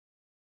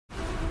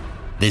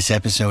This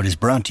episode is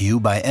brought to you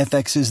by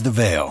FX's The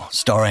Veil,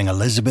 starring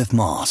Elizabeth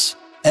Moss.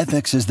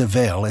 FX's The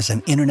Veil is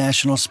an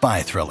international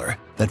spy thriller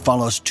that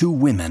follows two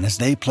women as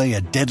they play a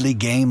deadly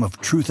game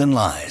of truth and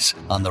lies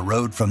on the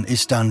road from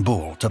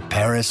Istanbul to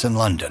Paris and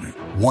London.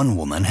 One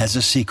woman has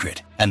a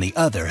secret, and the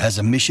other has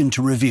a mission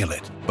to reveal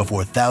it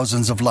before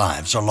thousands of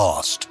lives are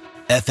lost.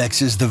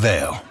 FX's The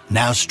Veil,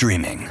 now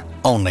streaming,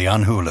 only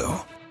on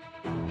Hulu.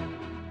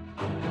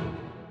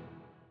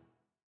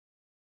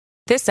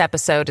 This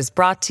episode is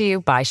brought to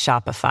you by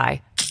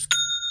Shopify.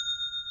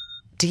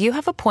 Do you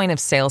have a point of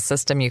sale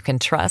system you can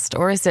trust,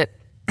 or is it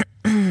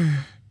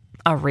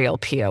a real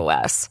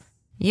POS?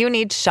 You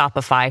need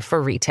Shopify for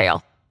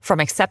retail. From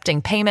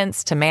accepting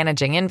payments to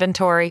managing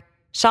inventory,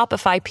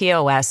 Shopify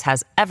POS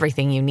has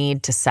everything you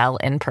need to sell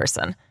in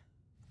person.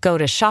 Go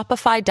to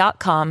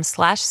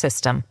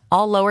shopify.com/system,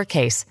 all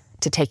lowercase,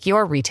 to take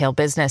your retail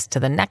business to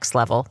the next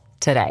level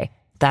today.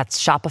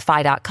 That's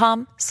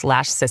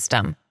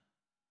shopify.com/system.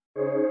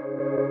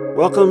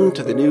 Welcome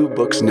to the New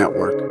Books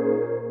Network.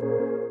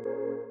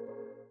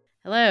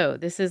 Hello,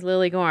 this is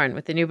Lily Gorn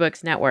with the New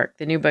Books Network,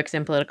 the New Books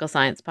in Political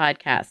Science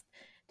podcast.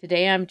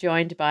 Today I'm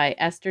joined by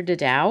Esther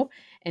Dadao,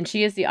 and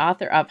she is the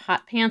author of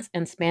Hot Pants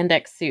and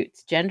Spandex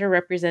Suits, Gender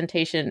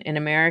Representation in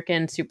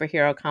American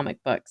Superhero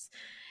Comic Books.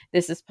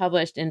 This is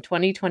published in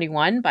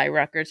 2021 by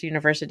Rutgers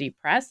University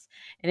Press,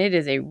 and it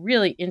is a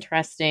really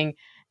interesting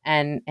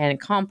and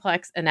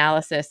complex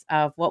analysis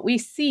of what we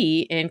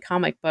see in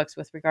comic books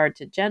with regard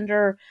to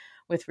gender,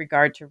 with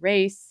regard to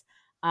race,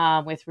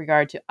 with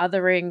regard to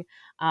othering.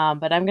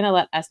 But I'm going to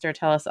let Esther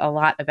tell us a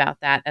lot about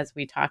that as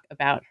we talk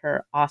about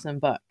her awesome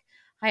book.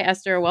 Hi,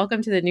 Esther.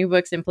 Welcome to the New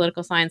Books in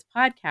Political Science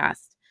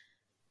podcast.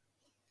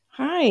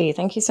 Hi,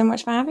 thank you so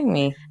much for having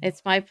me.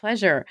 It's my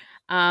pleasure.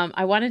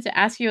 I wanted to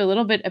ask you a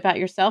little bit about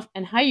yourself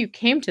and how you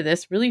came to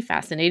this really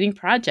fascinating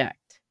project.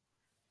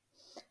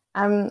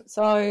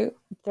 So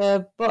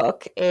the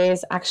book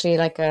is actually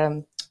like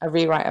a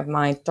rewrite of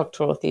my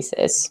doctoral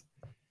thesis.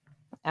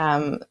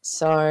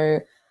 So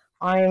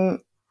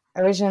I'm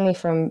originally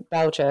from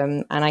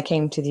Belgium, and I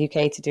came to the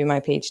UK to do my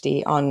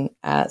PhD on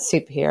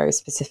superheroes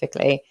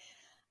specifically.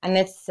 And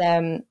it's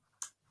a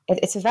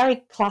very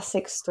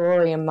classic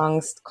story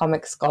amongst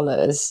comic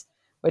scholars,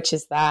 which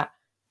is that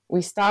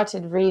we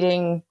started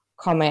reading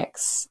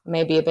comics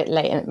maybe a bit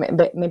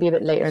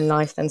later in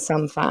life than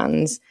some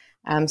fans.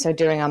 So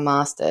during our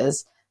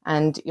masters,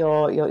 and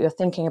you're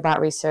thinking about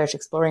research,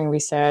 exploring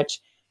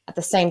research. At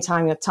the same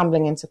time, you're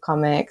tumbling into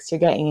comics, you're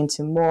getting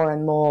into more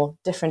and more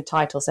different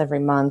titles every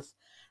month,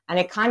 and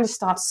it kind of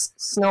starts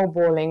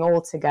snowballing all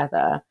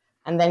together.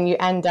 And then you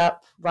end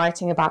up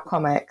writing about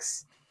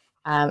comics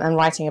and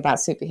writing about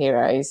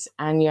superheroes,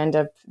 and you end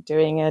up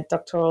doing a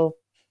doctoral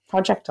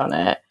project on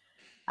it.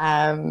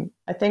 I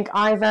think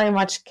I very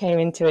much came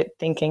into it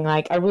thinking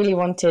like I really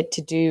wanted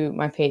to do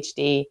my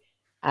PhD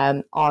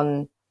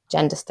on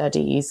gender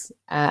studies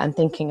and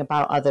thinking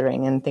about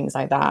othering and things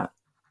like that.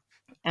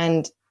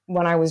 And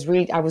when I was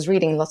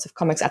reading lots of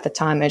comics at the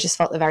time, it just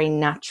felt a very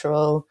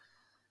natural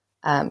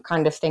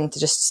kind of thing to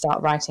just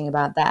start writing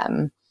about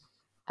them.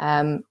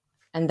 And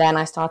then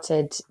I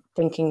started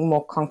thinking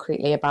more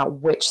concretely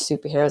about which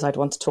superheroes I'd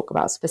want to talk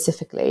about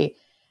specifically.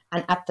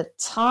 And at the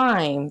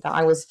time that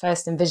I was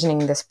first envisioning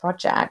this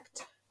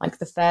project, like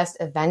the first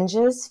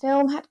Avengers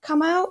film had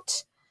come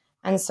out.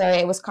 And so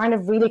it was kind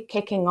of really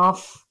kicking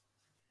off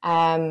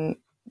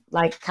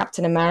like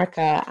Captain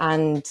America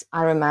and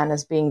Iron Man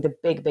as being the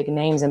big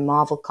names in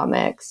Marvel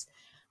Comics.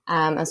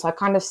 And so I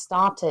kind of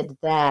started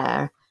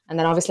there, and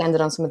then obviously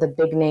ended on some of the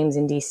big names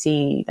in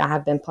DC that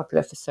have been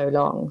popular for so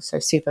long. So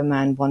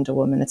Superman, Wonder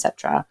Woman,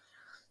 etc.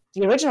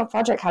 The original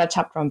project had a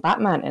chapter on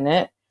Batman in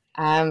it.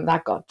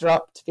 That got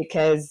dropped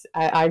because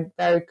I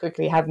very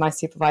quickly had my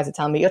supervisor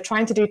tell me, "You're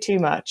trying to do too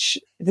much.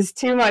 There's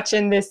too much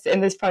in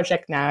this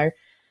project now."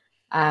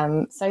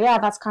 So yeah,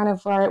 that's kind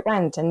of where it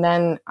went. And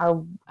then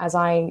as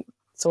I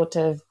sort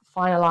of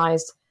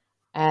finalized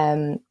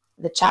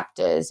the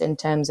chapters in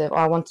terms of,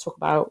 I want to talk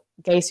about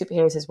gay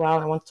superheroes as well,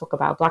 I want to talk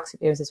about Black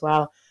superheroes as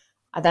well,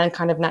 I then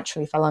kind of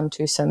naturally fell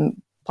onto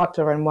some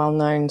popular and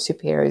well-known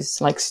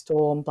superheroes like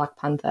Storm, Black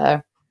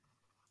Panther,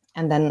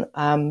 and then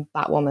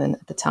Batwoman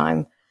at the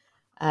time.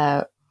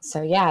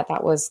 So yeah,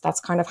 that's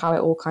kind of how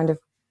it all kind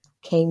of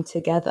came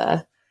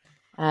together.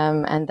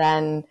 And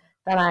then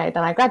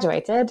I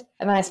graduated,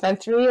 and then I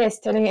spent 3 years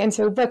turning it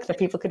into a book that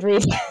people could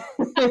read.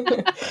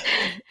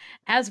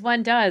 As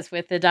one does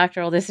with the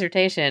doctoral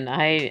dissertation.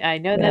 I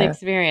know that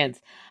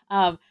experience.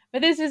 But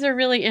this is a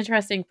really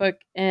interesting book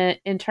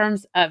in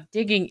terms of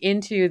digging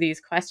into these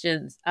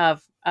questions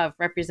of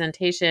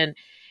representation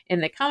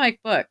in the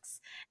comic books.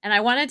 And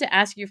I wanted to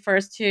ask you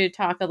first to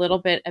talk a little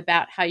bit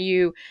about how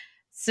you're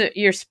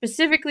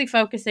specifically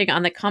focusing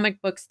on the comic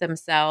books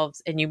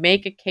themselves, and you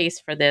make a case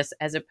for this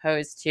as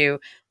opposed to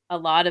a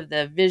lot of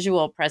the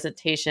visual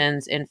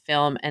presentations in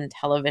film and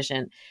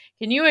television.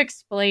 Can you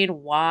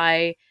explain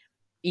why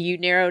you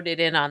narrowed it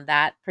in on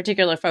that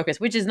particular focus,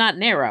 which is not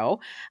narrow,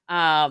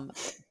 but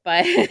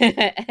by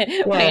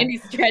any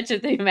stretch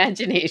of the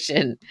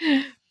imagination?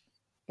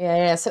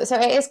 Yeah. So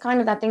it is kind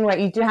of that thing where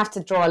you do have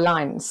to draw a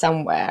line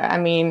somewhere. I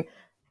mean,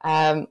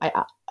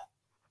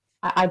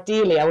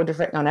 ideally, I would have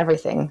written on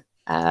everything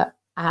all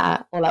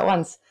at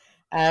once.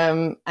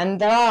 And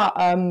there are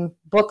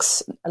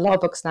a lot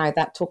of books now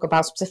that talk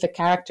about specific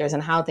characters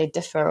and how they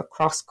differ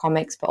across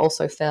comics, but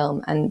also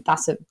film. And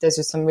those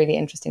are some really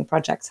interesting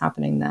projects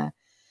happening there.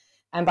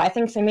 But I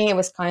think for me, it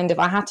was kind of,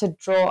 I had to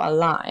draw a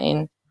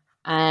line,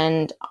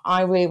 and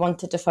I really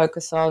wanted to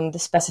focus on the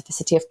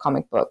specificity of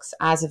comic books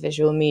as a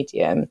visual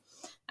medium.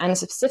 And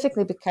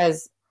specifically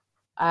because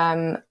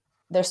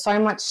there's so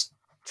much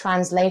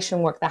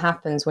translation work that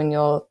happens when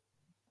you're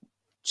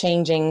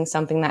changing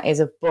something that is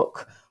a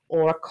book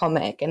or a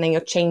comic, and then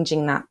you're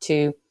changing that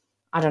to,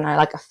 I don't know,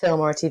 like a film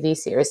or a TV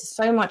series. There's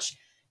so much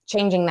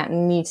changing that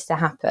needs to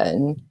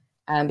happen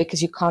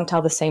because you can't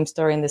tell the same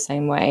story in the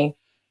same way.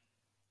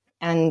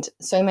 And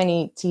so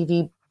many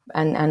TV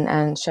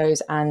and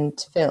shows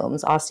and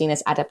films are seen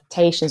as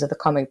adaptations of the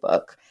comic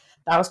book.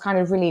 That I was kind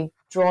of really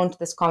drawn to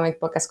this comic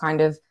book as kind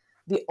of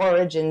the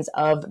origins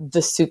of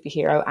the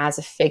superhero as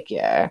a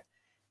figure,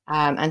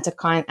 and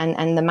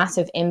the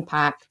massive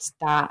impact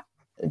that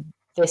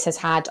this has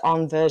had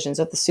on versions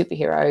of the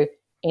superhero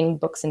in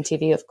books and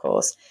TV, of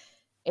course.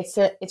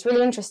 It's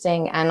really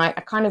interesting, and I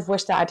kind of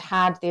wish that I'd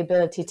had the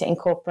ability to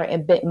incorporate a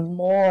bit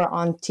more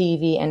on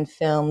TV and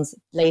films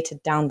later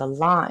down the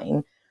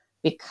line,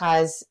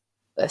 because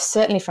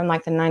certainly from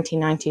like the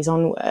 1990s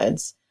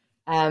onwards,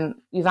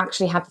 you've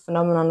actually had the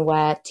phenomenon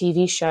where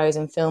TV shows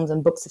and films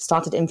and books have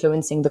started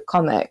influencing the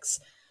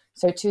comics.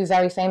 So two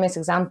very famous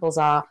examples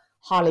are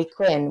Harley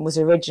Quinn was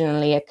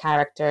originally a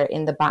character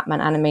in the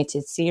Batman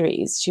animated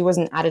series. She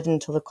wasn't added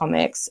into the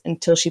comics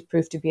until she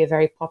proved to be a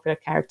very popular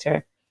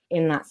character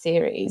in that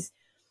series.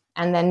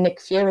 And then Nick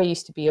Fury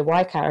used to be a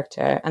white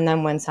character. And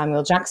then when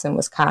Samuel Jackson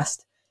was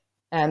cast,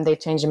 they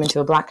changed him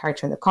into a black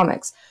character in the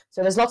comics.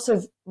 So there's lots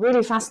of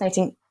really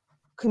fascinating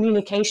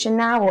communication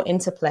now, or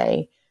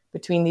interplay,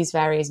 between these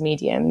various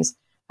mediums.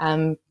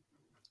 But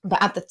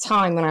at the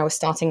time when I was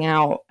starting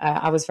out,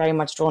 I was very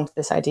much drawn to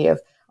this idea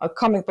of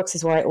comic books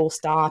is where it all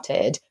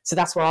started. So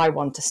that's where I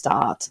want to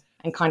start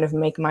and kind of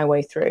make my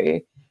way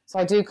through. So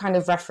I do kind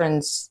of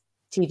reference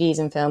TVs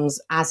and films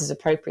as is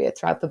appropriate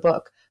throughout the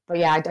book. But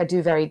yeah, I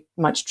do very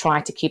much try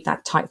to keep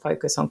that tight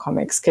focus on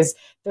comics because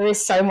there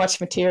is so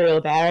much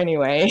material there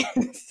anyway.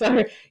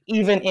 So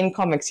even in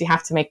comics, you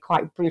have to make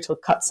quite brutal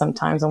cuts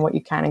sometimes on what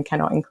you can and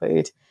cannot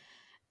include.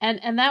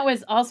 And that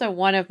was also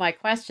one of my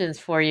questions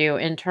for you,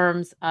 in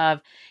terms of,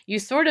 you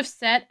sort of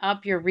set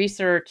up your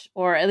research,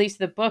 or at least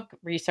the book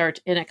research,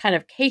 in a kind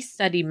of case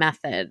study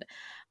method.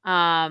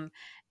 And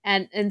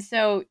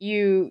so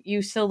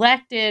you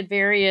selected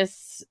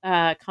various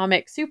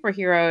comic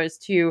superheroes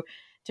to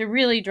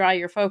really draw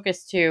your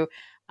focus to.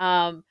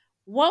 What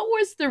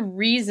was the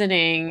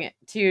reasoning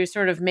to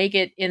sort of make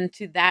it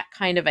into that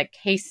kind of a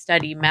case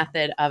study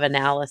method of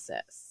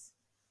analysis?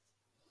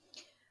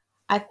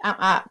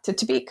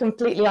 To be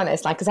completely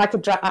honest, like, because I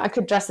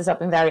could dress this up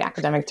in very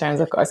academic terms,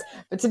 of course,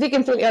 but to be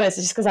completely honest,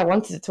 it's just because I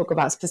wanted to talk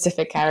about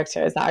specific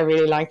characters that I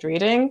really liked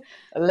reading,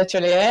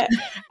 literally it.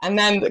 And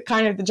then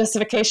kind of the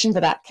justification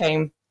for that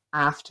came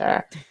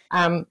after,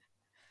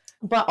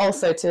 but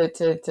also to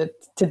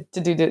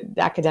do the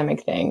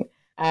academic thing.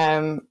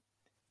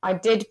 I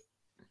did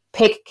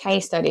pick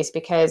case studies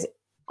because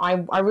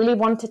I really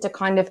wanted to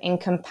kind of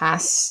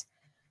encompass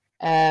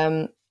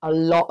a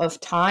lot of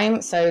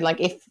time. So like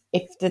if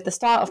the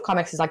start of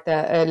comics is like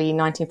the early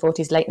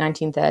 1940s, late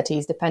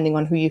 1930s, depending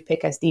on who you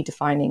pick as the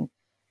defining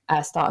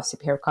start of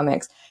superhero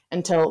comics,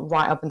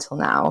 right up until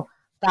now,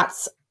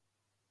 that's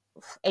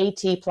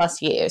 80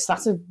 plus years.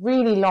 That's a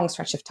really long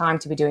stretch of time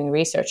to be doing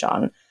research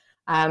on.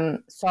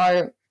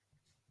 So,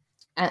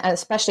 and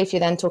especially if you're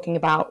then talking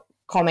about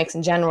comics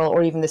in general,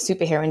 or even the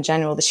superhero in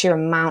general, the sheer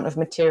amount of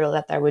material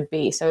that there would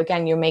be. So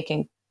again, you're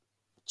making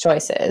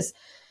choices.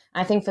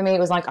 I think for me, it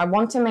was like, I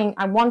want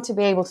to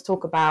be able to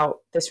talk about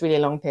this really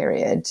long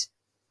period,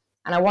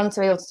 and I want to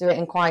be able to do it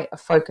in quite a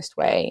focused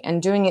way,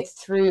 and doing it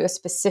through a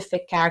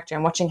specific character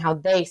and watching how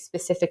they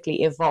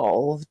specifically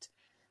evolved,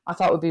 I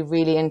thought would be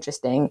really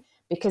interesting,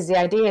 because the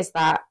idea is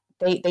that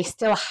they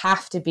still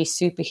have to be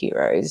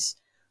superheroes.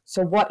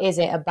 So what is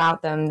it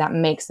about them that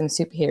makes them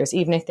superheroes,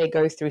 even if they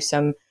go through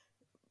some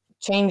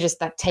changes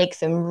that take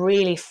them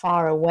really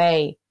far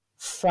away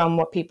from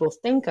what people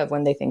think of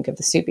when they think of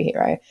the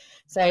superhero?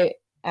 So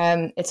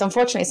it's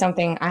unfortunately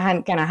something I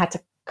had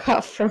to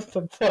cut from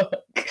the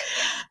book.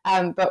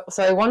 But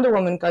so Wonder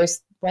Woman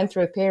went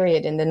through a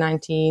period in the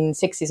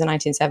 1960s and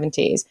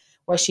 1970s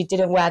where she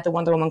didn't wear the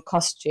Wonder Woman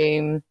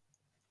costume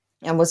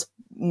and was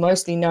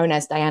mostly known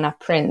as Diana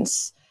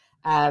Prince.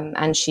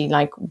 And she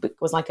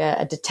was like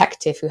a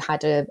detective who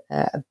had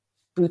a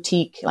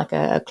boutique, like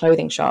a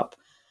clothing shop.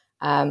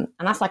 And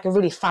that's like a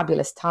really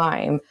fabulous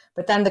time.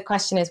 But then the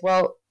question is,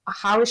 well,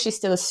 how is she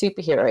still a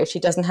superhero if she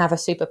doesn't have her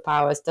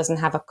superpowers, doesn't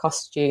have a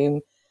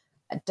costume,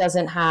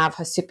 doesn't have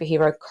her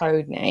superhero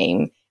code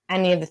name,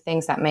 any of the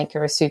things that make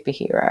her a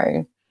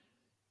superhero?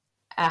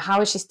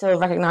 How is she still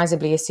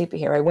recognizably a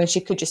superhero when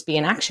she could just be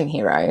an action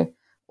hero?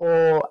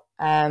 Or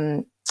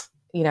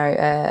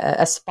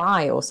a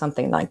spy or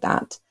something like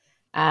that.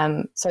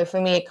 So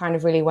for me, it kind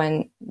of really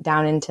went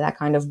down into that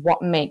kind of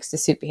what makes the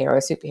superhero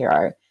a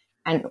superhero,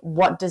 and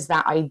what does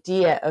that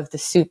idea of the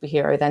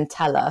superhero then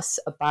tell us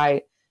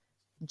about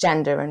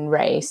gender and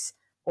race,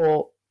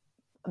 or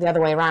the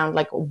other way around,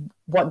 like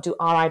what do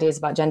our ideas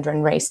about gender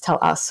and race tell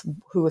us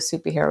who a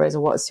superhero is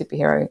or what a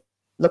superhero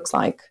looks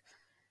like.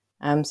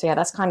 So yeah,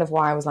 that's kind of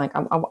why I was like,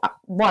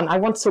 one, I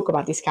want to talk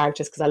about these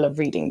characters because I love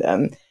reading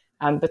them.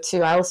 But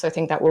two, I also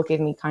think that will give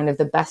me kind of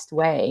the best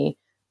way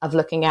of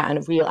looking at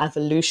a real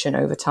evolution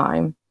over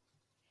time.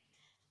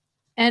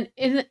 And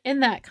in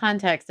that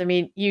context, I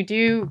mean, you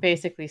do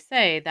basically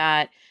say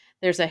that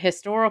there's a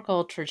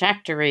historical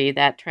trajectory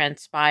that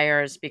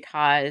transpires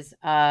because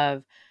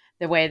of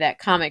the way that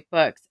comic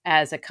books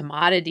as a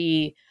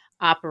commodity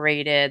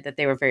operated, that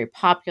they were very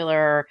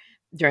popular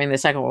during the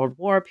Second World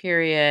War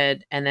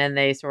period, and then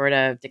they sort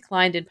of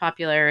declined in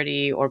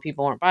popularity, or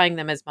people weren't buying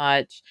them as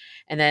much,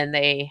 and then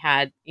they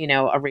had,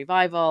 a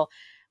revival.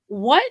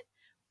 What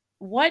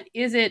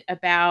is it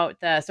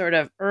about the sort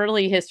of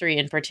early history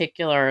in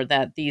particular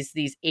that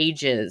these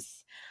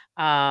ages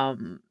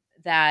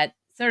that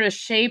sort of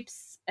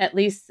shapes at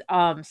least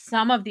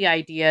some of the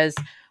ideas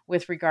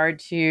with regard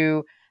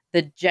to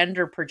the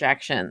gender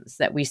projections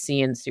that we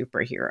see in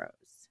superheroes?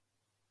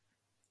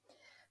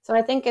 So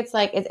I think it's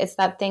like it's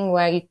that thing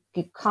where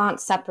you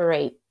can't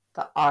separate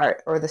the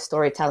art or the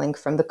storytelling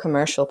from the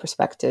commercial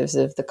perspectives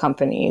of the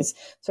companies.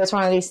 So it's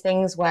one of these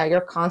things where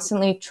you're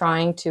constantly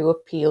trying to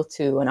appeal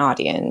to an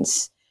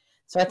audience.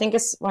 So I think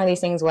it's one of these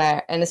things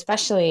where, and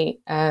especially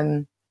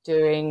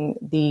during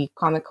the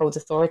Comic Codes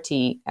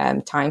Authority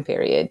time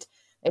period,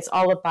 it's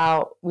all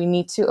about we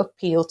need to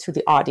appeal to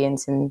the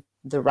audience in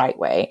the right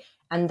way.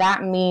 And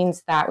that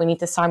means that we need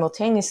to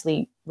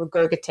simultaneously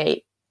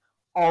regurgitate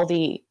all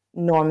the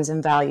norms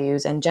and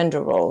values and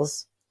gender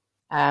roles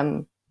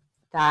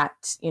that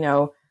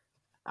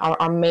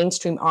our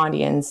mainstream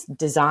audience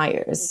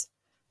desires,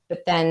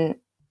 but then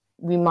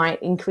we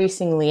might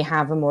increasingly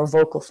have a more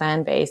vocal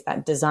fan base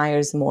that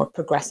desires more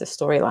progressive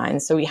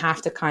storylines. So we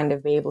have to kind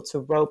of be able to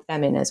rope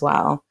them in as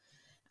well.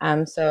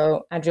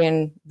 So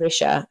Adrienne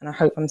Risha, and I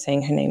hope I'm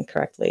saying her name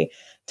correctly,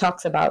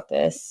 talks about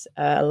this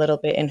a little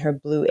bit in her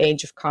Blue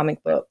Age of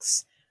Comic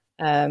Books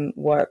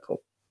work,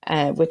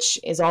 which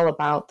is all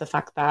about the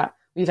fact that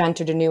we've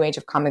entered a new age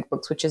of comic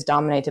books, which is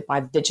dominated by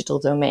the digital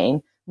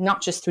domain,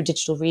 not just through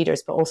digital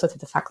readers, but also through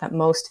the fact that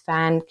most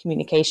fan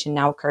communication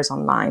now occurs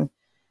online.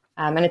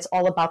 And it's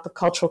all about the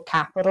cultural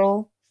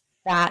capital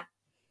that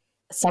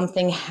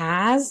something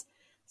has.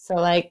 So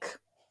like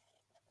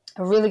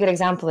a really good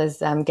example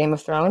is Game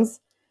of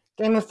Thrones.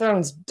 Game of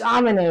Thrones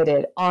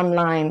dominated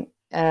online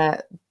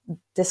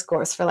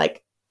discourse for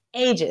like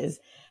ages.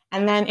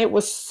 And then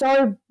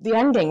the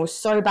ending was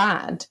so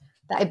bad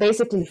that it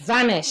basically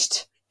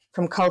vanished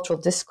from cultural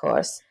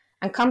discourse,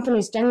 and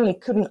companies generally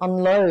couldn't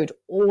unload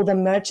all the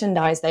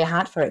merchandise they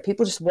had for it.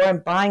 People just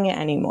weren't buying it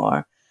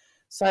anymore.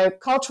 So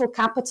cultural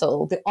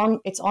capital,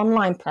 its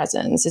online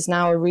presence, is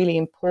now a really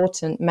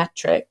important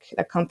metric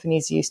that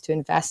companies use to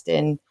invest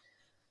in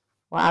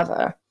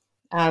whatever.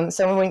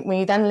 So when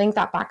you then link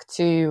that back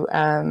to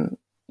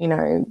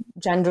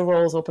gender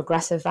roles or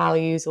progressive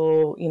values,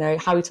 or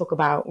how we talk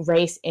about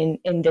race in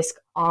this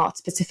art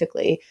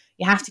specifically,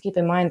 you have to keep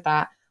in mind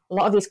that a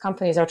lot of these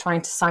companies are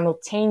trying to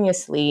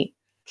simultaneously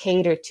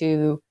cater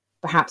to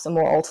perhaps a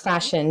more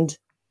old-fashioned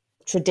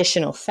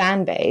traditional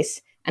fan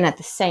base, and at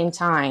the same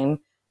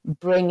time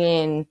bring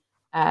in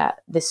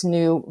this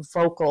new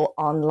vocal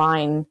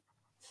online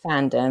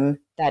fandom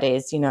that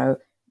is,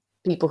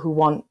 people who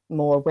want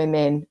more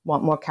women,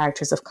 want more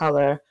characters of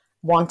color,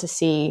 want to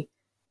see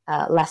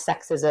less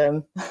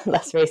sexism,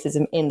 less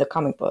racism in the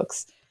comic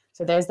books.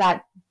 So there's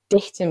that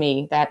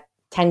dichotomy, that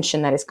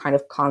tension that is kind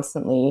of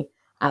constantly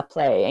at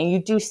play. And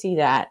you do see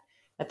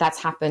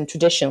that's happened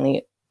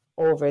traditionally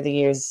over the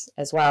years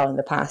as well in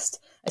the past,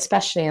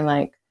 especially in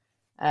like,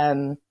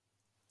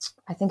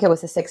 I think it was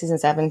the 60s and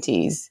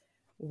 70s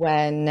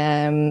when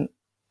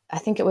I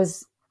think it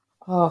was,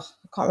 I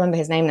can't remember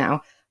his name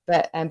now,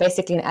 but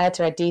basically an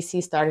editor at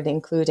DC started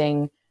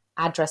including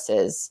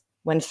addresses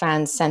when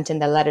fans sent in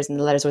their letters, and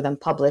the letters were then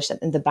published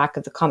in the back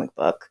of the comic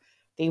book.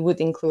 They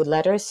would include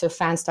letters, so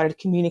fans started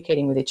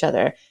communicating with each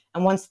other.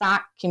 And once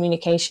that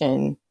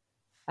communication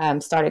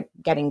started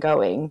getting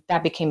going,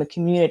 that became a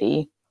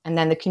community. And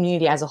then the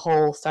community as a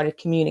whole started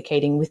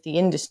communicating with the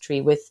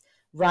industry, with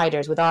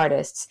writers, with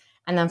artists.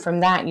 And then from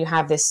that, you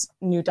have this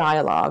new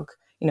dialogue,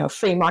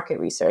 free market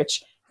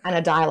research, and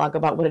a dialogue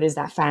about what it is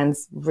that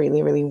fans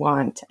really, really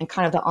want. And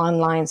kind of the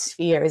online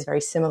sphere is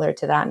very similar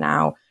to that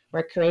now,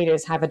 where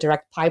creators have a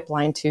direct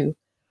pipeline to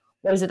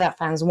what is it that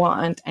fans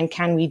want, and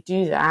can we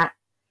do that?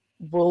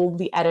 Will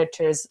the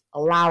editors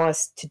allow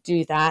us to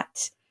do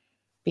that?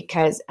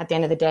 Because at the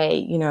end of the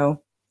day,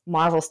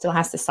 Marvel still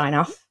has to sign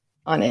off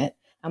on it.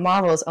 And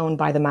Marvel is owned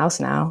by the mouse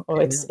now,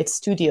 or its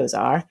studios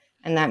are.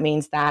 And that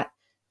means that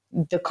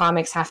the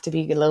comics have to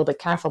be a little bit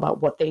careful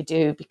about what they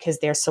do because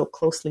they're so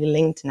closely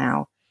linked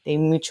now. They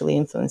mutually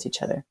influence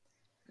each other.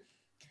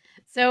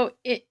 So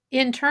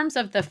in terms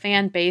of the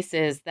fan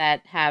bases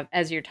that have,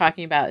 as you're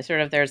talking about,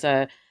 sort of there's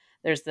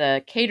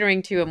the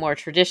catering to a more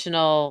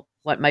traditional,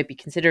 what might be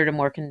considered a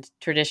more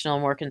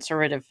traditional, more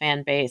conservative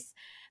fan base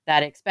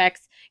that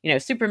expects,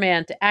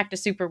 Superman to act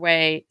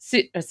a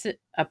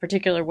a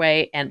particular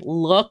way and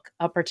look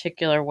a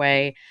particular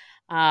way.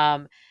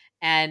 And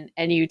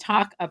you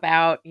talk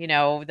about,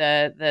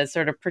 the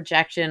sort of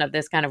projection of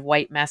this kind of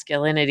white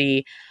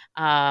masculinity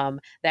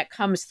that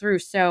comes through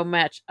so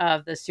much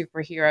of the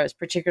superheroes,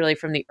 particularly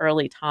from the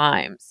early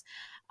times.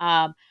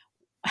 Um,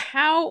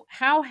 how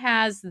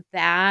has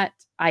that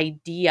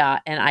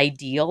idea and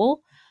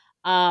ideal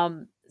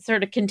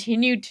sort of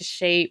continued to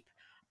shape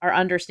our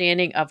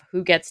understanding of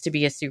who gets to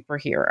be a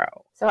superhero?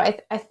 So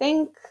I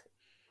think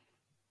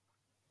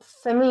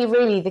for me,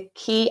 really, the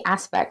key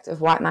aspect of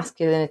white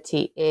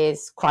masculinity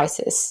is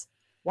crisis.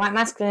 White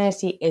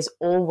masculinity is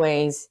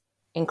always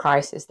in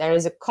crisis. There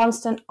is a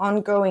constant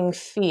ongoing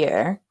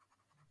fear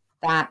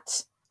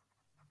that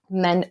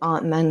men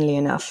aren't manly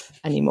enough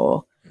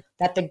anymore,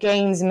 that the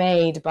gains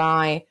made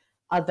by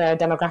other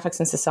demographics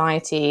in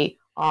society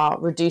are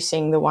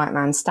reducing the white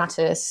man's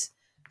status,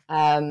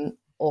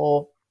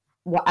 or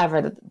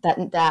whatever,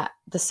 that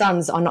the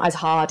sons are not as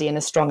hardy and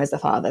as strong as the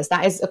fathers.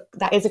 That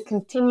is a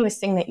continuous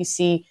thing that you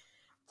see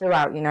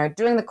throughout.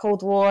 During the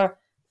Cold War,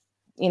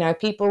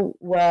 people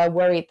were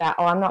worried that,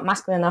 I'm not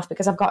masculine enough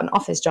because I've got an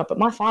office job, but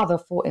my father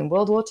fought in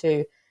World War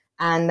II.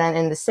 And then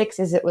in the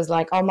 60s, it was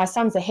like, my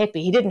son's a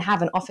hippie. He didn't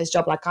have an office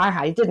job like I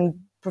had. He didn't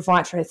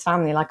provide for his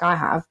family like I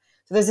have.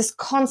 So there's this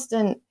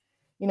constant,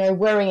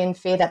 worry and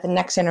fear that the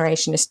next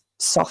generation is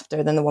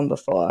softer than the one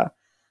before.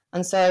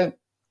 And so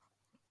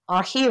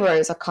our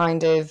heroes are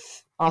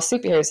our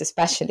superheroes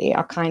especially,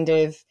 are kind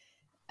of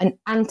an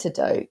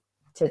antidote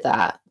to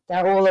that.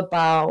 They're all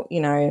about,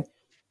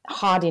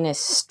 hardiness,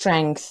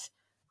 strength.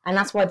 And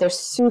that's why they're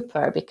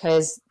super,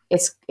 because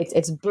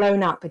it's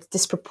blown up, it's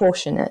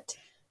disproportionate.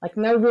 Like,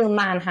 no real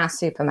man has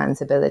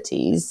Superman's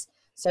abilities.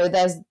 So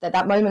there's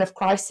that moment of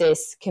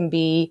crisis can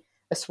be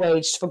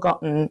assuaged,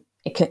 forgotten.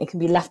 It can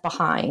be left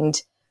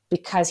behind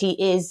because he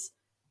is,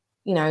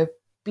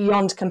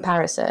 beyond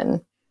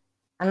comparison.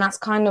 And that's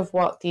kind of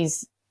what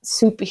these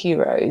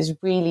superheroes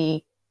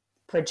really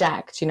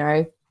project,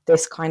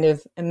 this kind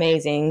of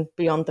amazing,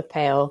 beyond the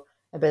pale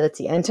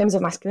ability. And in terms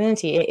of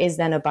masculinity, it is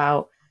then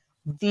about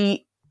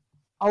the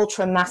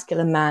ultra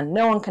masculine man.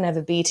 No one can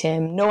ever beat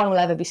him. No one will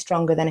ever be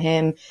stronger than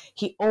him.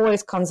 He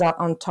always comes out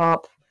on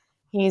top.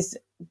 He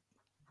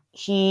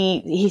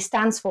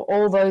stands for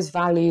all those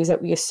values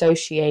that we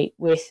associate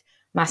with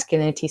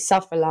masculinity: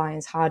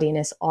 self-reliance,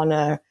 hardiness,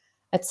 honor,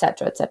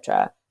 etc.,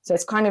 etc. So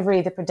it's kind of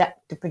really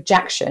the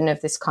projection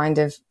of this kind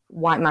of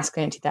white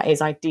masculinity that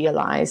is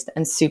idealized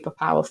and super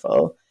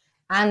powerful,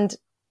 and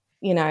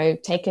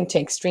taken to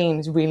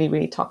extremes, really,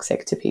 really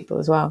toxic to people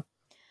as well.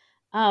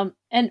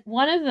 And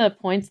one of the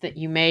points that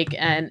you make,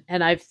 and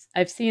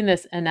I've seen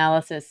this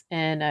analysis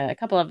in a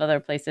couple of other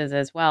places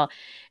as well,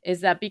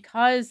 is that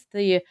because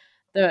the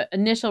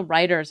initial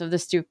writers of the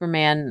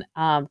Superman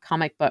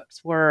comic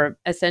books were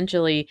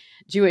essentially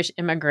Jewish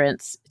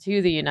immigrants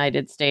to the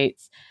United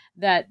States,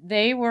 that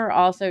they were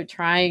also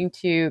trying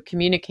to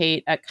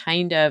communicate a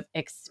kind of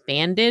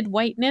expanded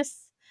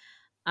whiteness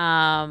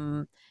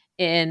in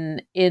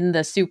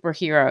the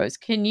superheroes.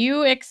 Can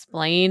you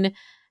explain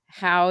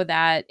how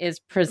that is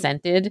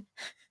presented?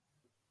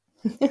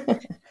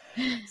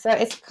 So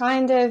it's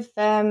kind of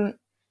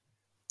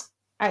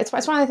it's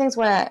one of the things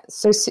where,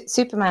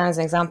 Superman, as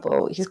an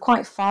example, he's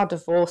quite far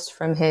divorced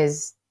from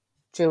his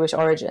Jewish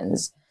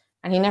origins,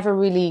 and he never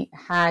really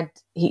had.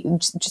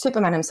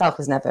 Superman himself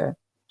was never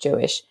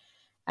Jewish,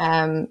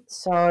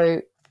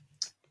 so.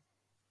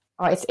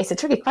 Oh, it's a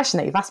tricky question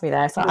that you've asked me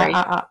there, so right.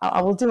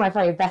 I will do my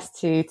very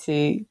best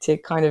to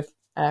kind of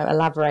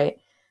elaborate.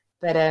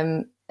 But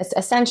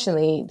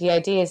essentially, the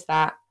idea is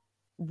that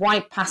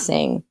white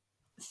passing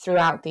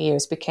throughout the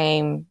years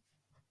became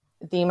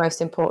the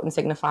most important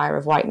signifier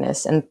of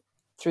whiteness, and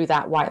through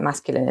that, white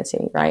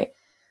masculinity, right?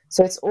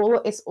 So it's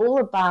all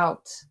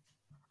about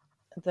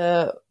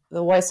the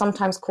what is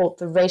sometimes called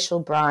the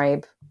racial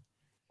bribe,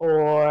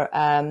 or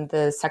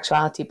the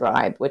sexuality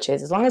bribe, which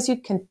is, as long as you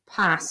can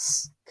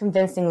pass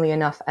convincingly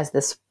enough as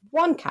this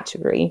one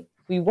category,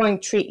 we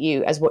won't treat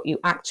you as what you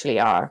actually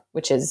are,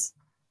 which is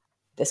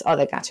this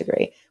other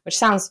category, which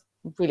sounds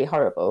really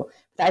horrible.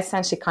 That's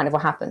essentially kind of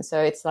what happens.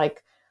 So it's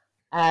like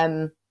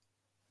years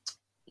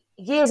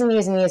and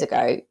years and years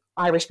ago,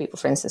 Irish people,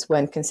 for instance,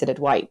 weren't considered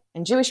white,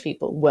 and Jewish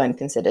people weren't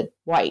considered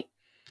white.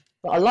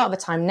 But a lot of the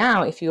time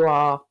now, if you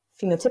are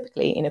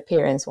phenotypically, in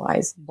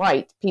appearance-wise,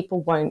 white,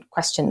 people won't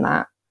question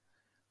that.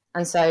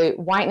 And so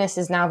whiteness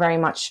is now very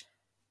much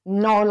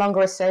no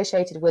longer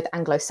associated with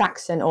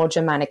Anglo-Saxon or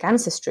Germanic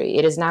ancestry.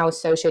 It is now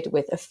associated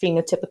with a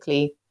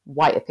phenotypically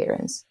white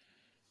appearance.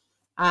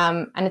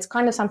 And it's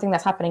kind of something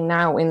that's happening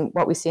now in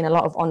what we see in a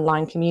lot of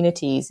online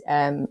communities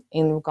in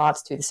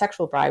regards to the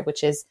sexual bribe,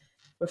 which is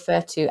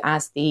referred to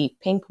as the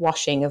pink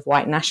washing of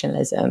white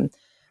nationalism,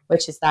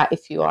 which is that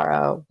if you are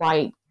a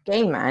white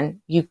gay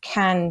man, you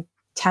can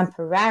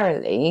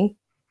temporarily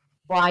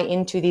buy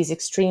into these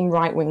extreme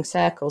right-wing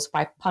circles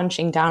by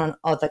punching down on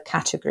other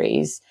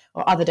categories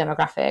or other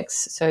demographics.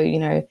 So,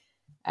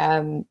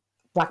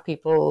 Black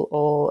people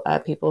or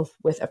people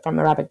from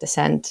Arabic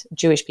descent,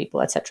 Jewish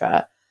people,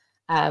 etc.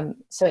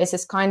 So it's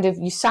this kind of,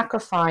 you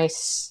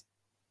sacrifice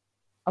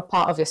a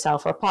part of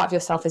yourself, or a part of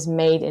yourself is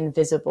made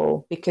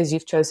invisible because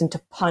you've chosen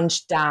to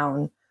punch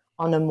down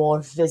on a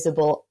more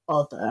visible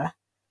other.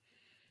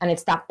 And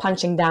it's that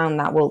punching down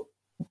that will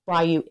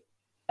buy you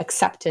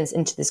acceptance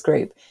into this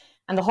group.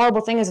 And the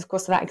horrible thing is, of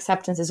course, that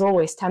acceptance is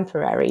always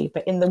temporary,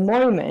 but in the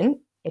moment,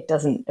 it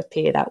doesn't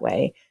appear that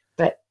way.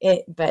 But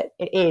it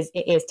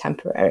is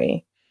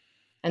temporary.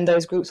 And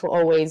those groups will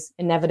always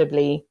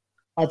inevitably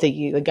other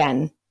you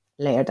again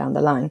later down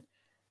the line.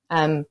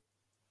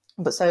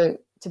 But so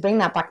to bring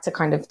that back to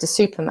kind of to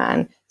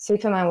Superman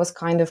was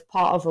kind of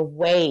part of a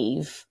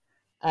wave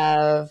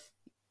of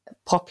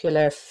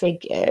popular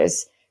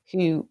figures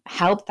who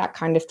helped that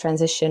kind of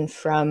transition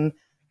from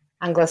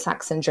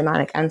Anglo-Saxon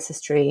Germanic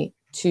ancestry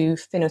to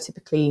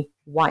phenotypically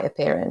white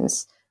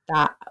appearance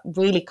that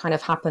really kind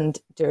of happened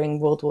during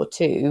World War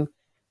II,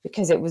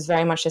 because it was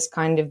very much just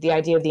kind of the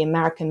idea of the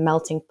American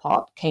melting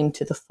pot came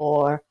to the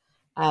fore.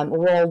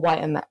 We're all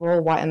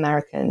white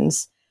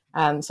Americans.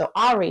 So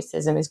our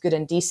racism is good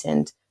and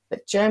decent,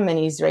 but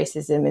Germany's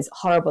racism is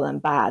horrible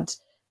and bad.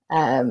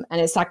 And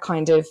it's that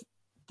kind of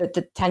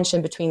the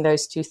tension between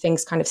those two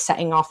things kind of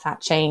setting off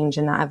that change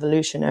and that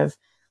evolution of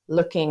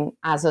looking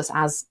as us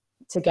as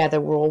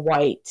together we're all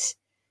white,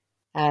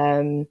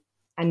 and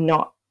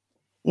not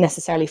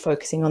necessarily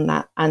focusing on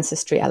that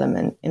ancestry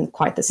element in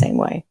quite the same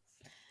way.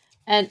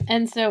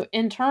 And so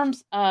in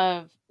terms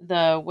of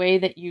the way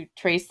that you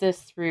trace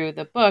this through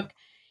the book,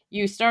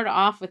 you start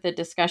off with a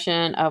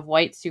discussion of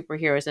white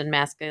superheroes and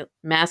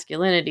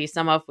masculinity,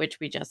 some of which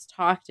we just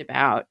talked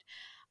about.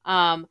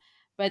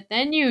 But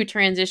then you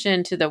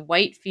transition to the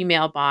white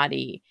female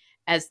body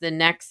as the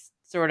next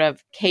sort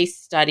of case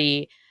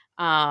study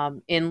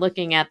in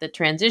looking at the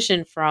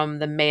transition from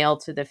the male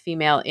to the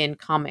female in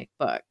comic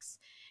books.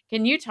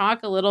 Can you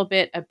talk a little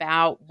bit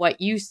about what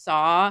you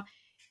saw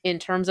in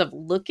terms of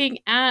looking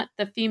at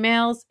the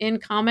females in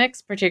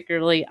comics,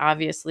 particularly,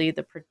 obviously,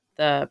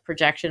 the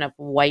projection of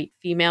white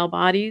female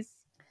bodies?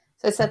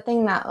 So it's a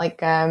thing that,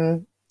 like,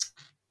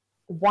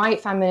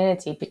 white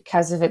femininity,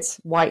 because of its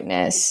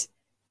whiteness,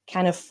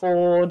 can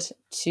afford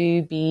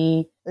to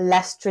be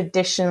less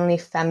traditionally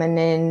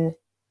feminine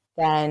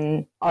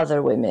than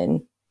other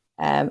women.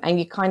 And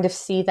you kind of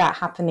see that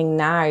happening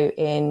now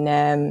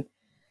in...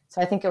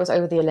 so I think it was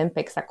over the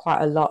Olympics that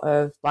quite a lot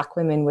of Black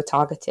women were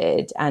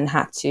targeted and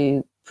had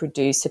to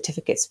produce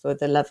certificates for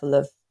the level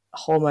of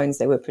hormones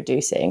they were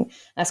producing.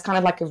 That's kind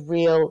of like a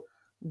real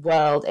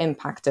world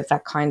impact of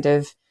that kind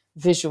of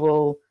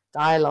visual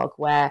dialogue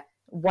where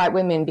white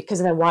women, because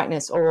of their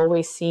whiteness, are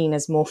always seen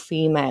as more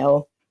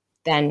female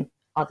than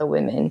other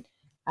women.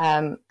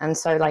 And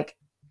so, like,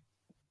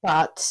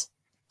 but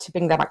to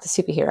bring that back to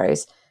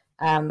superheroes,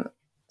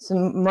 so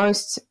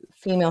most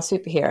female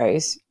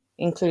superheroes,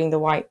 including the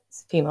white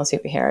female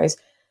superheroes,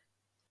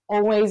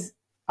 always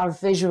are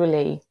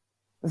visually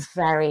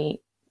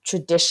very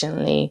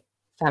traditionally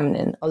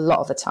feminine a lot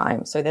of the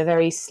time. So they're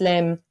very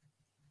slim.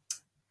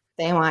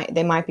 They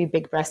might be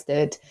big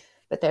breasted,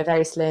 but they're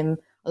very slim.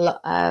 A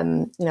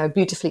lot,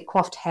 beautifully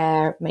coiffed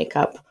hair,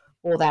 makeup,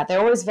 all that. They're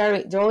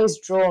always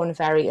drawn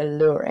very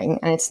alluring,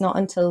 and it's not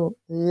until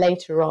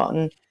later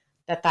on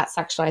that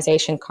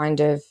Sexualization kind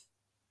of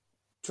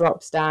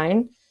drops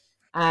down.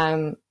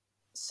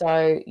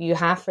 So you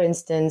have, for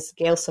instance,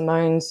 Gail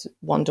Simone's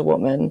Wonder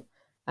Woman.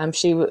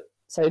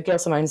 So Gail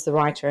Simone's the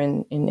writer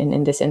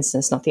in this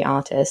instance, not the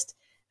artist.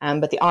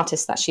 But the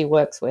artist that she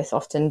works with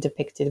often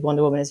depicted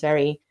Wonder Woman as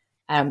very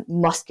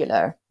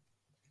muscular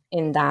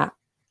in that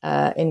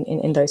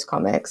in those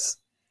comics.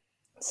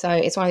 So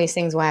it's one of these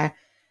things where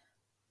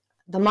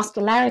the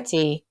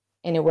muscularity,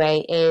 in a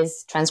way,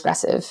 is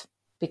transgressive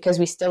because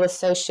we still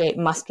associate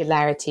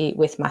muscularity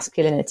with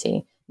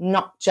masculinity,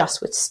 not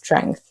just with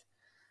strength.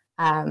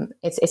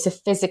 It's a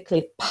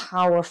physically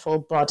powerful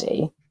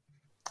body,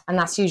 and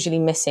that's usually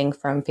missing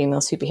from female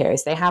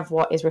superheroes. They have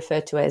what is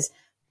referred to as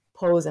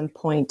pose and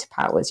point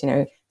powers.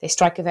 They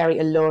strike a very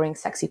alluring,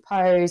 sexy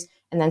pose,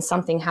 and then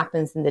something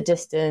happens in the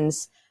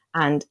distance,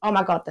 and oh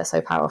my God, they're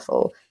so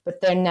powerful.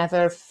 But they're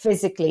never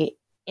physically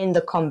in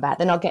the combat.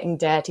 They're not getting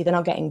dirty. They're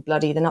not getting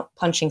bloody. They're not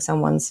punching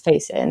someone's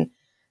face in.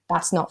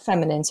 That's not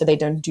feminine, so they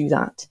don't do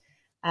that.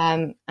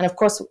 And of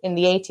course, in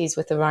the 80s,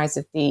 with the rise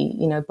of the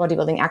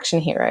bodybuilding action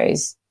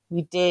heroes,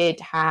 we did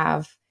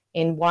have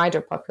in wider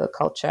popular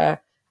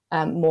culture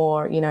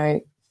more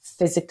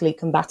physically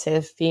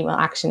combative female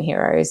action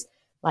heroes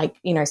like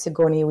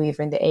Sigourney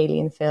Weaver in the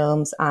Alien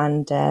films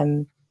and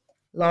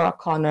Laura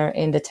Connor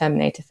in the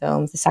Terminator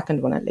films, the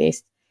second one at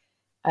least.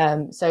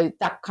 So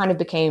that kind of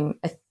became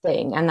a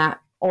thing, and that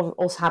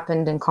also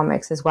happened in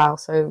comics as well.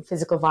 So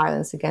physical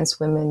violence against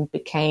women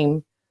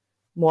became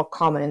more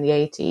common in the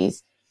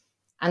 80s.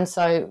 And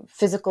so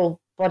physical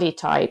body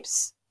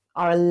types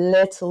are a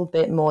little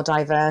bit more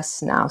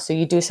diverse now. So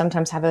you do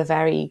sometimes have a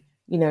very,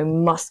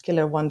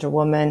 muscular Wonder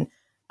Woman,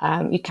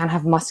 You can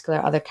have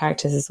muscular other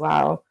characters as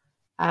well,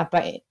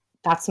 but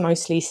that's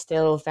mostly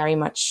still very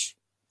much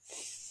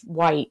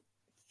white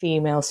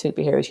female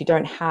superheroes. You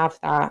don't have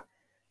that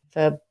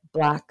for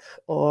Black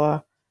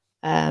or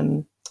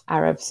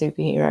Arab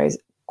superheroes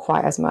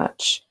quite as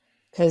much,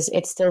 because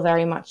it's still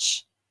very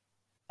much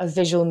a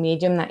visual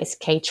medium that is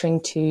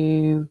catering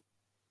to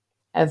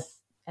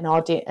an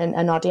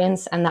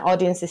audience, and the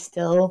audience is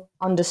still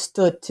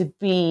understood to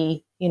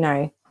be,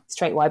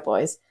 straight white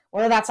boys.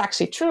 Whether that's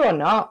actually true or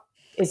not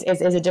is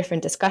a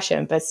different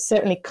discussion, but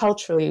certainly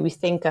culturally we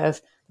think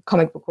of the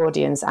comic book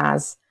audience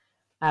as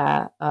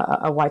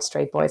a white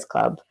straight boys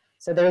club.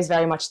 So there is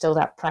very much still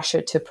that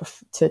pressure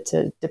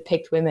to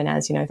depict women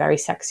as, very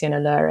sexy and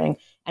alluring,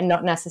 and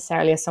not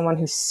necessarily as someone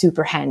who's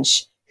super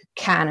hench, who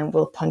can and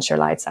will punch your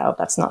lights out.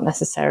 That's not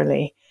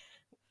necessarily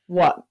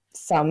what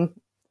I'm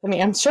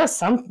sure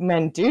some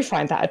men do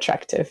find that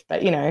attractive,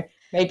 but,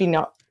 maybe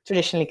not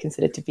traditionally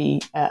considered to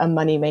be a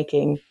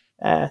money-making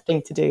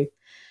thing to do.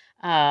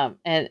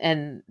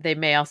 And they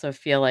may also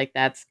feel like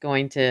that's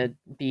going to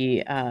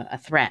be a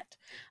threat,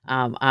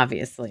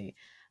 obviously.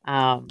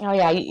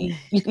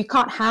 You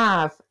can't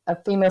have a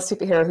female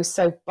superhero who's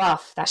so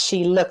buff that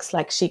she looks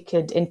like she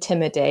could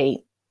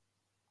intimidate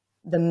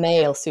the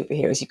male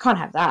superheroes. You can't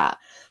have that.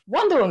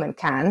 Wonder Woman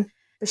can,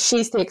 but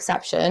she's the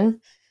exception,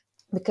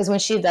 because when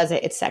she does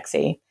it, it's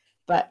sexy,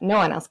 but no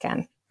one else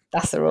can.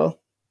 That's the rule.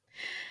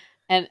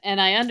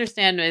 And I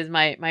understand, as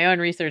my own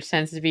research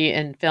tends to be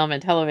in film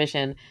and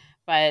television,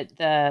 but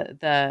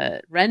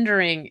the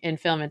rendering in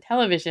film and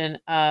television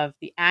of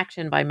the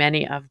action by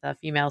many of the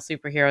female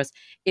superheroes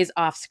is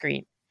off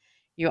screen.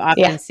 You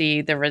often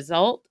see the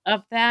result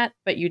of that,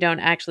 but you don't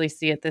actually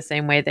see it the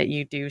same way that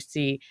you do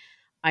see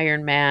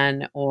Iron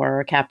Man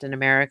or Captain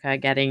America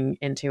getting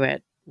into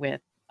it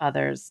with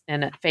others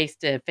in a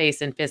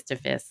face-to-face and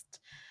fist-to-fist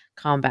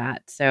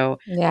combat. So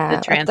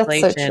the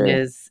translation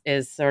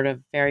is sort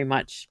of very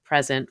much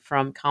present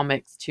from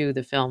comics to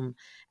the film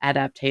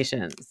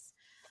adaptations.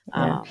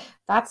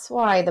 That's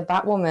why the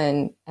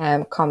Batwoman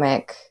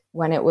comic,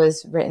 when it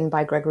was written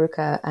by Greg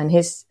Rucka and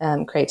his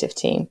creative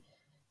team,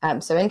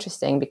 so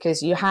interesting,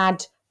 because you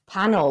had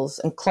panels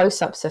and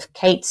close-ups of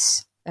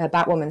Kate's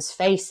Batwoman's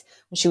face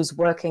when she was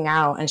working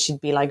out, and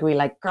she'd be like really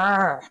like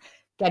grr,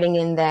 getting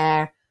in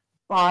there,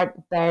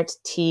 bared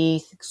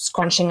teeth,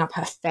 scrunching up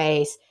her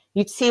face.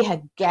 You'd see her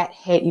get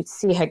hit, you'd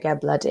see her get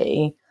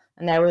bloody,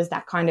 and there was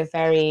that kind of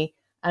very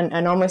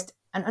and almost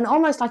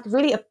like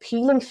really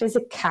appealing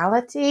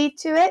physicality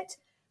to it.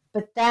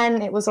 But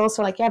then it was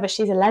also like, but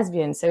she's a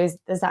lesbian, so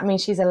does that mean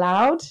she's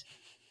allowed?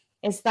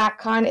 Is that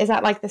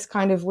like this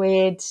kind of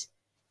weird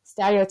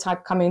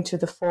stereotype coming to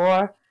the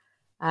fore?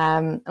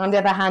 On the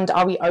other hand,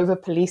 are we over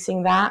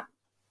policing that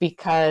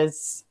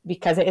because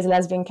it is a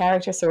lesbian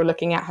character? So we're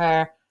looking at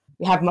her.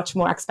 We have much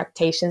more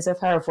expectations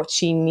of her, of what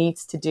she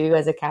needs to do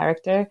as a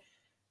character.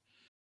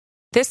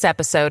 This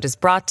episode is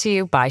brought to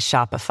you by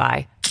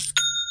Shopify.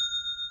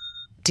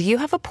 Do you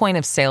have a point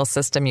of sale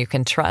system you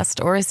can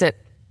trust, or is it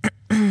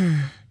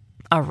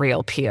a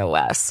real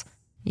POS?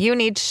 You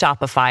need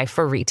Shopify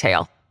for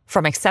retail.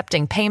 From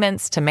accepting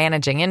payments to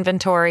managing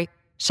inventory,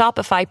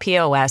 Shopify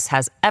POS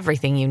has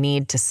everything you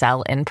need to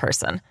sell in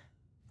person.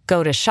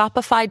 Go to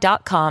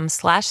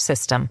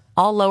shopify.com/system,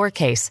 all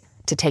lowercase,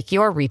 to take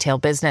your retail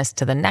business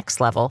to the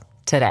next level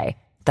today.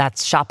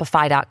 That's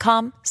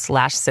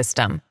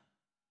shopify.com/system.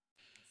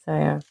 So,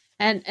 yeah.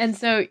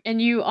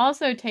 And you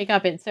also take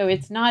up it. So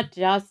it's not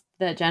just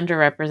the gender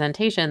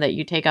representation that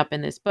you take up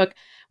in this book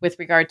with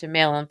regard to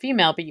male and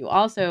female, but you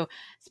also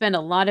spend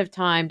a lot of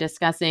time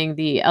discussing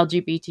the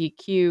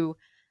LGBTQ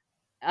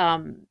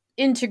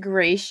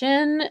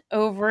integration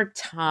over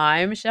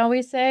time, shall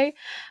we say,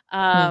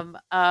 of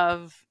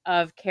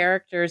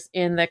characters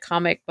in the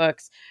comic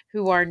books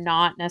who are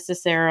not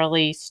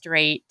necessarily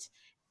straight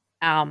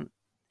and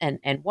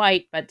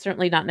white, but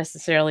certainly not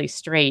necessarily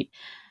straight.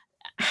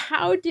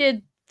 How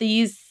did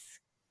these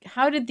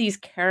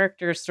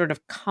characters sort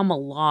of come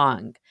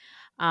along?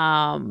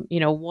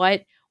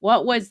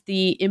 What was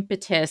the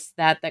impetus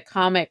that the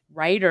comic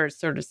writers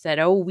sort of said,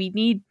 oh,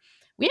 we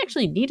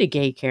actually need a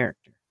gay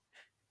character?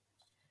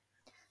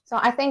 So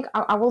I think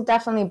I will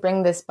definitely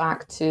bring this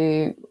back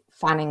to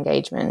fan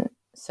engagement.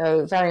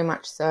 So very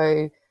much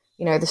so,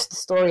 the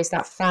stories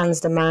that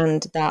fans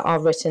demand that are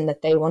written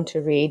that they want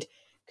to read.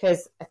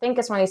 Because I think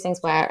it's one of these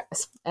things where,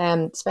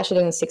 especially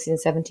in the 60s and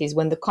 70s,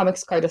 when the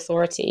Comics Code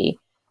Authority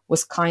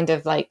was kind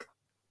of like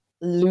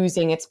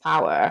losing its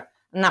power.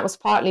 And that was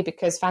partly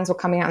because fans were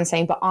coming out and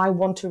saying, but I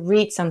want to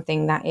read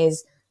something that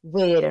is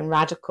weird and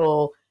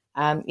radical.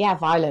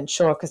 Violent,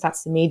 sure, because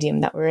that's the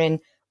medium that we're in,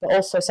 but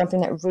also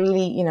something that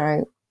really,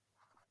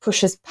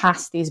 pushes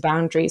past these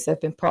boundaries that have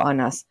been put on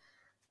us.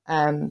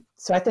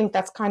 So I think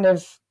that's kind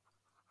of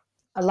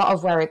a lot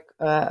of where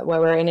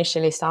we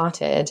initially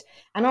started.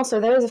 And also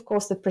there is, of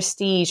course, the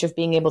prestige of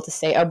being able to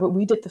say, oh, but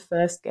we did the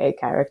first gay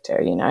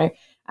character,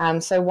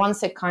 So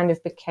once it kind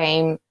of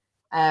became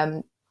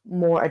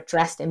more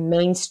addressed in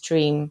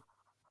mainstream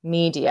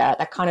media,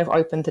 that kind of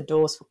opened the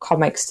doors for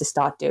comics to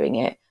start doing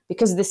it,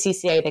 because of the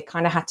CCA, they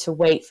kind of had to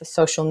wait for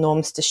social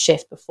norms to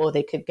shift before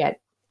they could get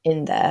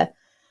in there.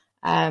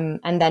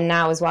 And then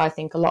now as well, I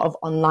think a lot of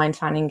online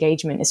fan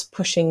engagement is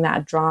pushing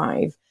that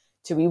drive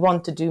to, we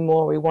want to do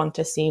more, we want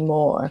to see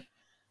more.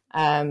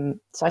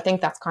 So I think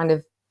that's kind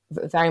of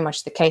very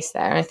much the case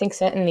there. And I think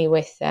certainly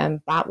with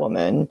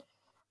Batwoman,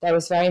 there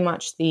was very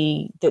much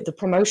the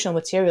promotional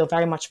material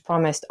very much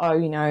promised, oh,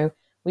 you know,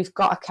 we've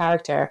got a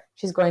character,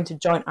 she's going to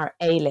join our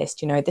A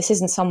list. You know, this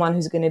isn't someone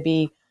who's going to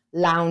be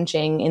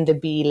lounging in the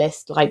B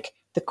list like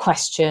The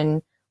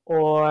Question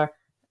or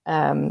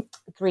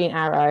Green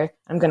Arrow.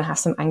 I'm going to have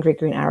some angry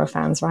Green Arrow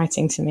fans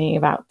writing to me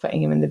about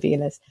putting him in the B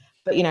list.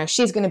 But, you know,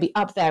 she's going to be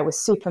up there with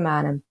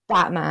Superman and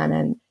Batman,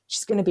 and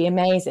she's going to be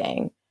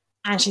amazing.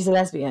 And she's a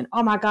lesbian.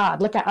 Oh, my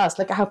God, look at us.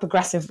 Look at how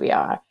progressive we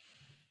are.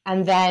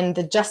 And then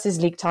the Justice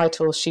League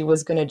title she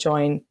was going to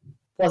join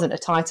wasn't a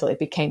title. It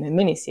became a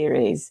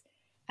miniseries.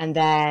 And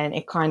then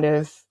it kind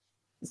of,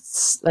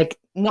 like,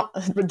 not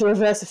the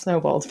reverse of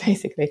snowballs,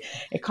 basically.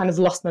 It kind of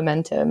lost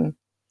momentum.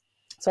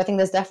 So I think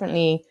there's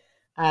definitely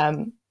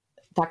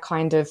that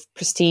kind of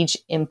prestige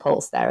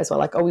impulse there as well.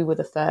 Like, oh, we were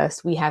the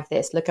first. We have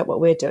this. Look at what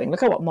we're doing.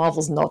 Look at what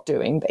Marvel's not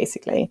doing,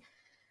 basically.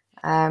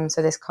 So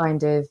this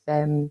kind of,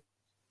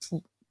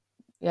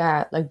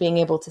 like being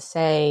able to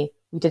say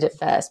we did it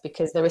first,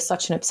 because there is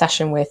such an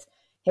obsession with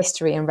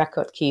history and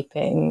record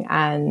keeping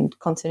and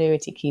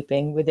continuity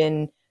keeping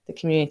within the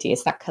community.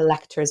 It's that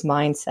collector's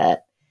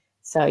mindset.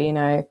 So, you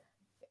know,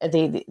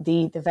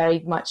 the very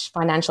much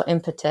financial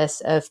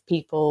impetus of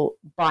people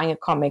buying a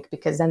comic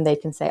because then they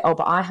can say, oh,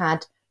 but I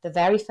had the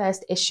very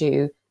first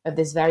issue of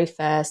this very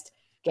first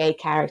gay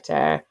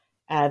character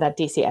that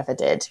DC ever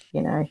did,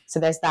 you know. So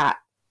there's that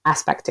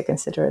aspect to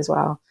consider as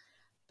well.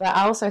 But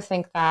I also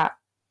think that,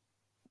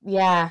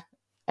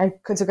 and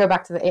to go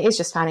back to it is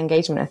just fan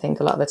engagement, I think,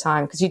 a lot of the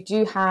time, because you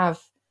do have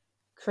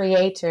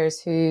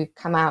creators who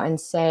come out and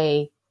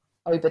say,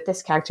 oh, but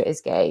this character is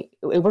gay.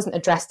 It wasn't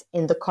addressed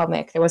in the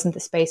comic. There wasn't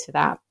the space for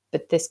that,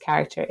 but this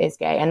character is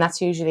gay. And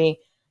that's usually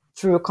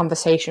through a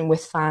conversation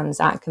with fans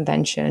at a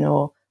convention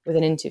or with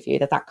an interview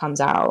that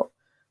comes out.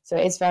 So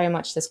it's very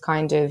much this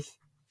kind of,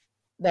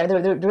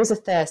 there is a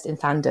thirst in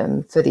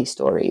fandom for these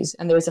stories,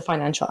 and there is a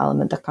financial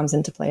element that comes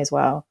into play as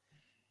well.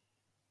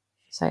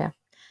 So, yeah.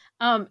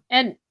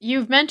 And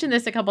you've mentioned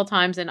this a couple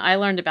times, and I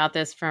learned about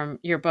this from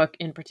your book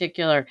in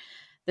particular.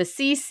 The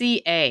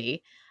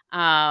CCA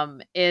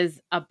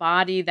is a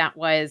body that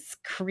was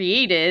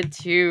created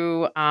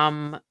to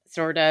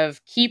sort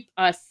of keep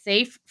us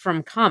safe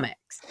from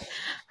comics.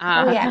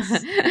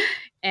 Yes.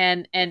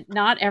 And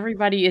not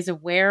everybody is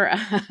aware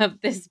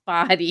of this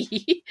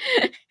body.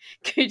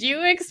 Could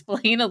you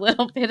explain a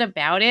little bit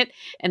about it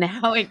and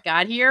how it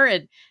got here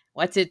and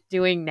what's it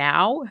doing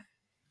now?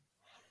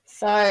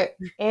 So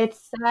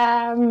it's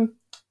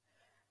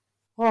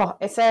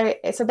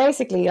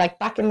basically like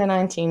back in the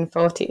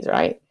 1940s,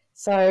 right?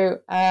 So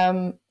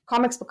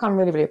comics become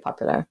really, really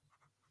popular.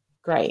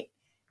 Great.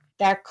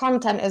 Their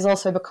content is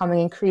also becoming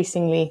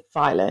increasingly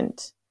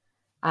violent.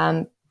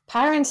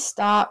 Parents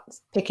start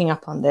picking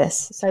up on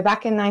this. So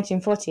back in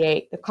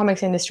 1948, the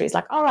comics industry is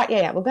like, all right,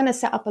 we're going to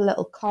set up a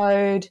little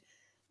code.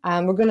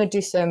 We're going to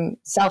do some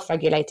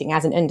self-regulating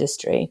as an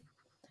industry.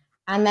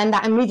 And then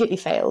that immediately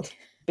failed,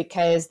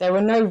 because there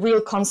were no real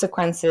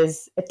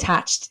consequences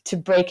attached to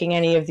breaking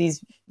any of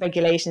these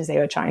regulations they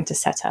were trying to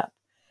set up.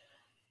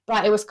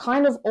 But it was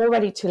kind of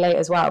already too late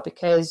as well,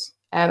 because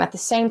at the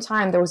same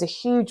time, there was a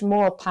huge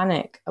moral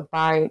panic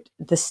about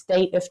the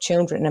state of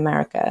children in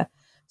America.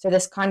 So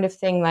this kind of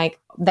thing, like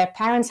their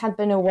parents had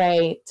been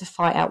away to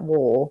fight at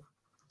war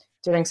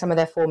during some of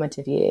their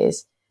formative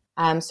years.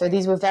 So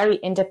these were very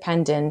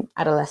independent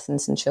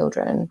adolescents and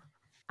children.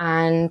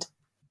 And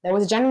there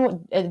was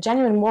a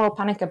genuine moral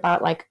panic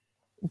about like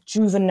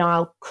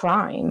juvenile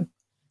crime.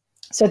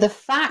 So the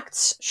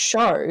facts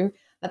show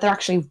that there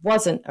actually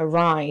wasn't a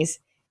rise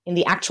in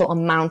the actual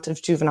amount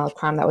of juvenile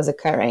crime that was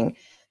occurring.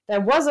 There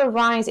was a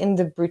rise in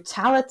the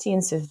brutality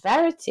and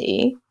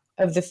severity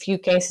of the few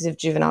cases of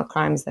juvenile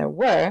crimes there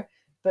were,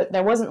 but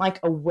there wasn't like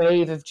a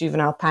wave of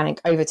juvenile panic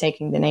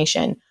overtaking the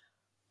nation.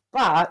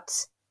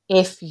 But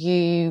if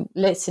you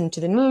listen to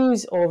the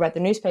news or read the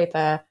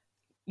newspaper,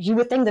 you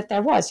would think that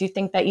there was. You'd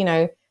think that, you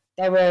know,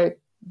 there were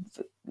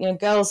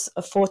girls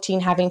of 14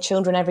 having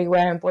children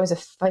everywhere and boys of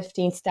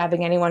 15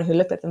 stabbing anyone who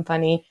looked at them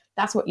funny.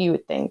 That's what you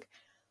would think.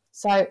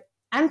 So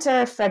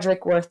enter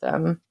Frederick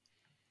Wertham,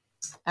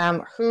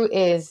 who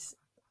is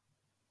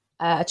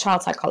a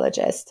child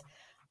psychologist.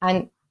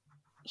 And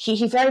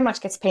he very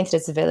much gets painted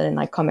as a villain in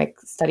like comic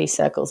study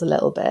circles a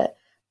little bit.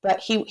 But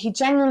he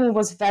genuinely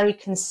was very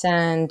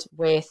concerned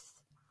with,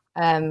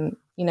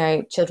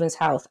 children's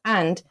health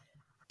and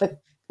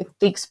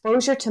the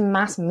exposure to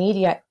mass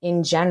media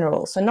in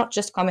general. So not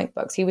just comic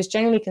books. He was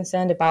genuinely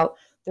concerned about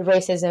the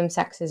racism,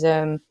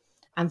 sexism,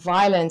 and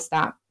violence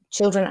that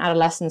children and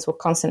adolescents were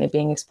constantly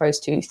being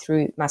exposed to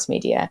through mass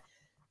media.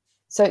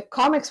 So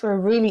comics were a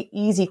really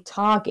easy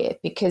target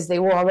because they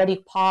were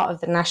already part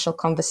of the national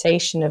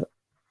conversation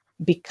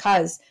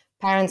because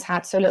parents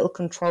had so little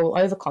control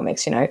over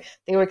comics. You know,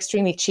 they were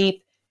extremely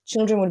cheap.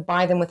 children would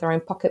buy them with their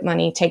own pocket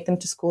money, take them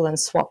to school and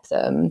swap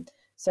them.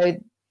 So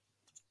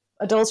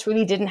adults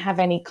really didn't have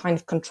any kind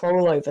of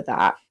control over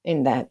that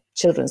in their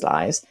children's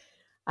lives.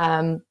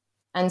 And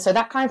so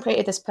that kind of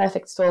created this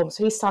perfect storm.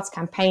 So he starts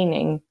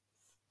campaigning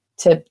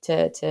to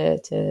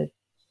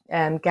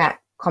get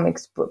comic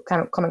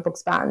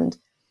books banned.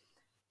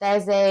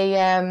 There's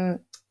a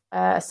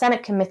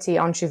Senate committee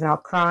on juvenile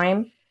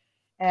crime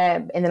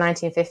in the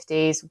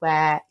 1950s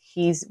where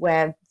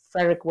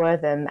Frederick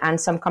Wertham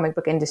and some comic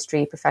book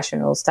industry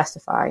professionals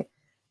testify.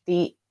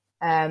 The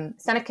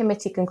Senate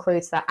committee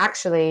concludes that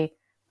actually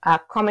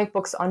comic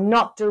books are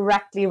not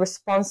directly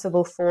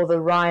responsible for the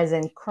rise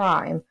in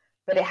crime,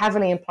 but it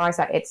heavily implies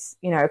that it's,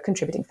 a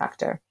contributing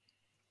factor.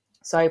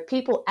 So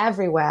people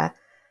everywhere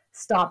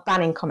start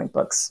banning comic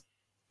books.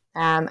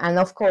 And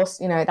of course,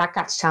 that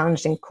gets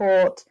challenged in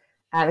court.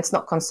 It's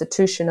not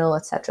constitutional,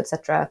 et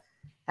cetera.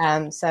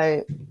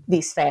 So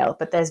these fail.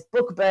 But there's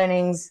book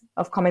burnings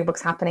of comic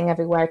books happening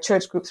everywhere.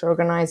 Church groups are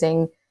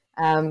organizing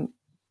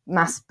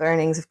mass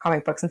burnings of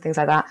comic books and things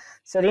like that.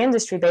 So the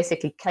industry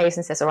basically caves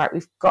and says, all right,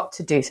 we've got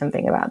to do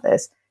something about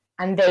this.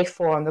 And they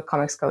form the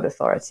Comics Code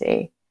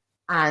Authority.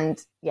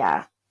 And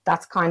yeah,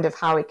 that's kind of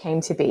how it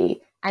came to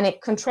be. And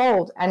it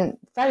controlled and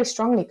very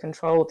strongly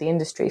controlled the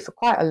industry for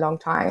quite a long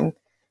time.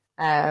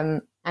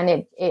 And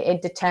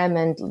it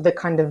determined the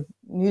kind of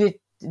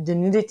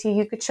nudity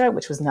you could show,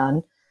 which was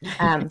none.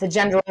 The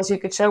gender roles you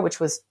could show, which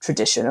was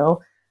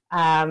traditional.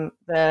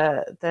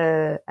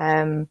 The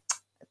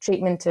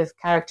treatment of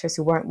characters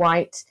who weren't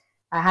white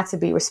had to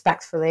be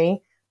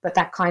respectfully, but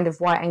that kind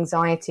of white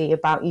anxiety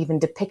about even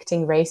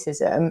depicting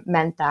racism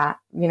meant that,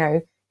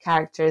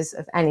 characters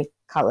of any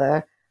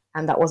color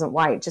and that wasn't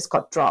white just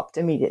got dropped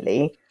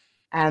immediately.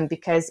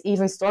 Because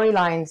even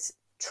storylines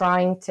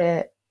trying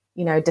to,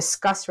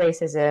 discuss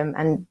racism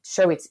and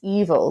show its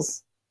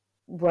evils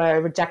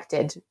were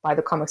rejected by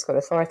the Comics Code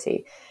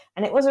Authority.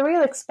 And it was a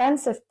real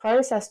expensive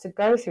process to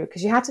go through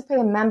because you had to pay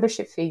a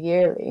membership fee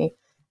yearly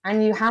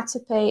and you had to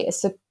pay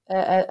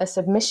a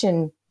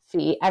submission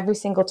fee every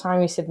single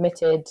time you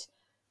submitted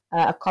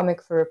a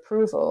comic for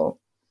approval.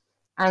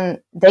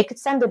 And they could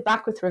send it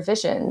back with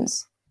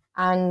revisions.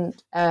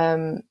 And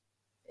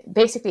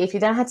basically, if you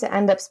then had to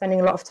end up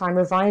spending a lot of time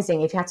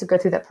revising, if you had to go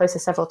through that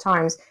process several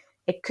times,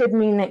 it could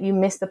mean that you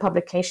missed the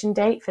publication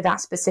date for that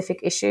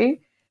specific issue,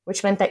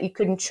 which meant that you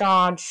couldn't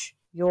charge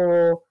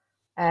your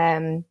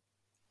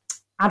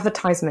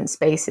advertisement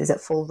spaces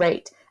at full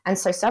rate. And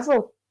so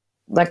several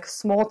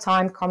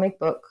small-time comic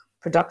book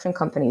production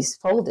companies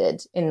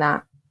folded in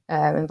that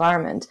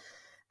environment.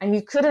 And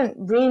you couldn't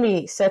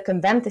really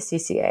circumvent the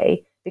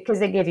CCA because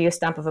they give you a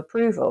stamp of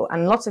approval.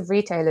 And lots of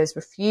retailers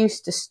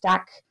refused to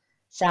stack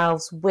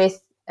shelves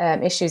with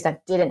issues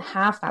that didn't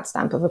have that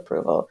stamp of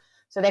approval.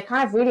 So they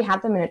kind of really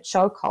had them in a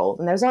chokehold.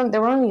 And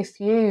there were only a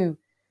few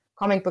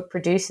comic book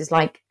producers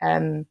like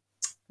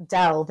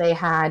Dell. They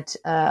had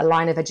a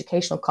line of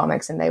educational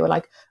comics and they were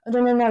like, oh,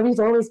 no, we've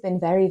always been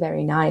very,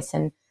 very nice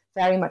and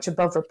very much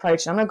above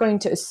reproach. And I'm not going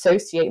to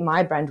associate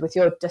my brand with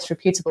your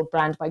disreputable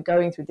brand by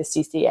going through the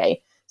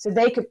CCA. So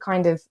they could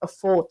kind of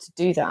afford to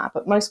do that,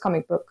 but most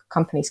comic book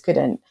companies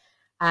couldn't.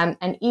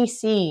 And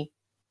EC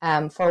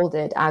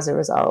folded as a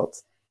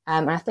result.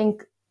 And I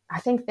think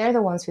they're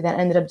the ones who then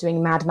ended up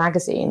doing Mad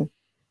Magazine.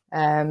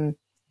 And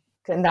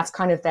that's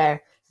kind of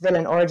their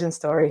villain origin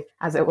story,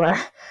 as it were,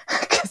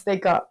 because they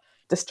got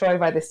destroyed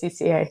by the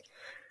CCA.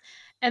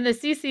 And the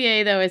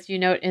CCA, though, as you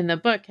note in the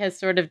book, has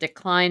sort of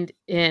declined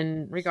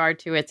in regard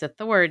to its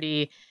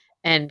authority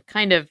and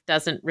kind of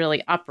doesn't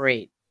really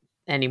operate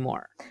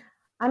anymore.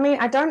 I mean,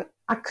 I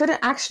couldn't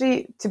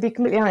actually, to be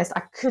completely honest,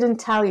 I couldn't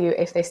tell you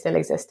if they still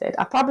existed.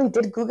 I probably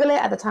did Google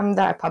it at the time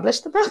that I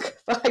published the book,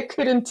 but I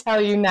couldn't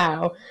tell you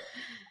now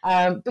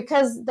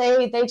because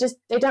they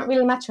don't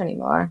really matter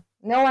anymore.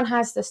 No one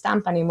has the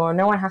stamp anymore.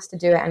 No one has to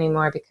do it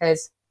anymore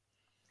because,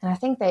 and I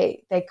think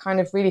they kind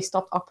of really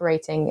stopped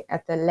operating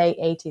at the late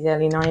 80s,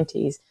 early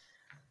 90s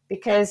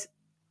because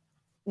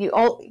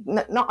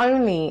not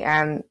only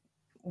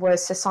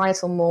was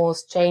societal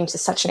mores changed to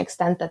such an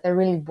extent that there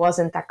really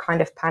wasn't that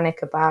kind of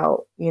panic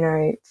about,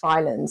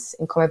 violence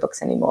in comic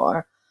books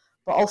anymore.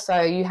 But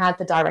also you had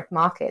the direct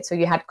market. So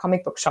you had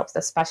comic book shops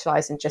that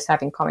specialized in just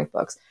having comic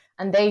books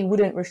and they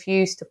wouldn't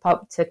refuse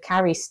to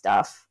carry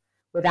stuff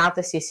without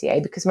the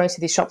CCA because most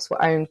of these shops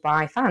were owned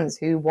by fans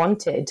who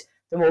wanted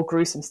the more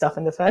gruesome stuff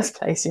in the first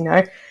place,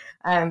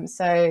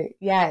 So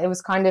yeah, it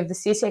was kind of the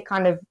CCA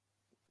kind of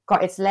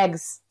got its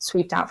legs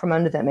swept out from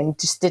under them and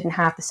just didn't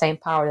have the same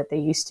power that they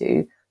used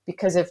to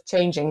because of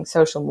changing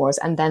social mores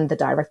and then the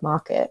direct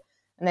market.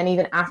 And then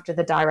even after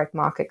the direct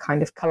market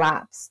kind of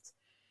collapsed,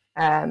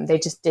 they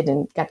just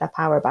didn't get that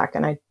power back.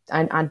 And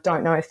I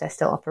don't know if they're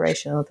still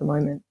operational at the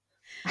moment.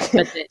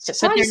 But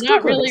they're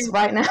not really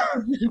right now.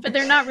 But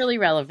they're not really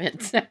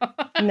relevant. So.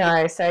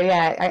 No, so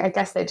yeah, I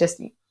guess they just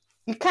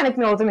you can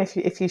ignore them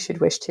if you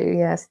should wish to.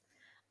 Yes.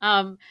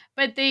 But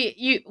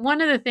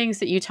one of the things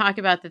that you talk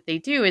about that they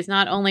do is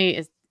not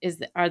only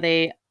are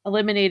they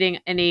eliminating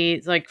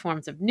any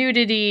forms of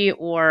nudity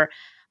or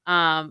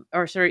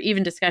or sort of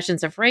even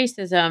discussions of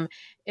racism,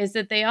 is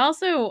that they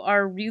also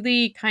are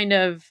really kind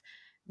of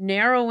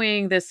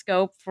narrowing the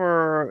scope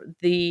for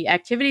the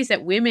activities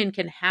that women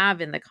can have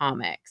in the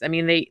comics. I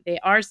mean, they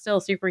are still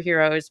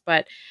superheroes,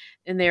 but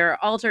in their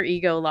alter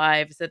ego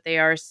lives, that they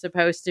are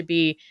supposed to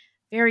be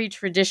very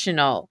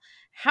traditional.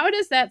 How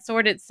does that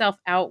sort itself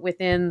out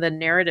within the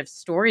narrative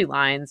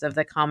storylines of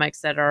the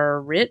comics that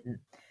are written?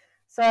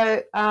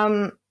 So,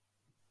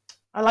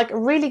 like a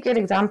really good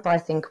example, I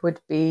think,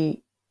 would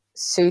be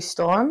Sue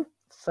Storm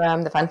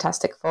from the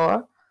Fantastic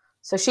Four.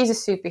 So she's a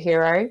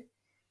superhero,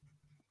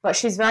 but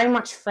she's very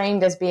much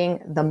framed as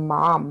being the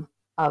mom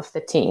of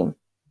the team,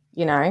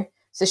 you know?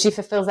 So she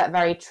fulfills that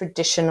very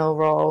traditional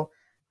role.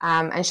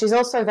 And she's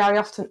also very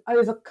often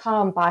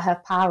overcome by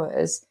her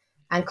powers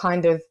and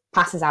kind of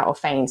passes out or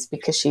faints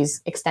because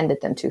she's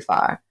extended them too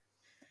far.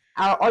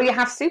 Or you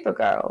have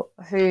Supergirl,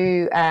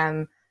 who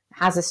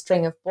has a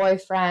string of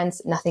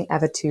boyfriends, nothing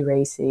ever too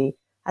racy,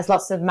 has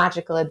lots of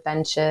magical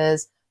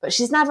adventures, but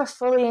she's never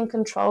fully in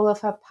control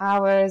of her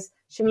powers.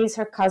 She needs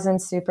her cousin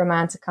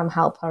Superman to come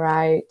help her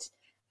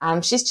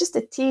out. She's just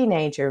a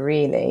teenager,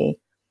 really.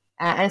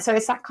 And so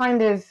it's that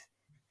kind of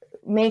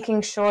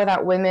making sure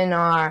that women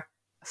are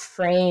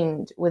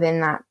framed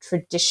within that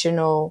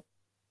traditional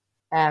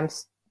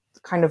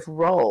kind of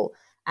role.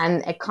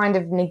 And it kind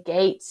of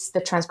negates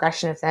the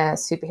transgression of their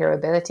superhero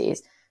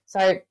abilities.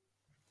 So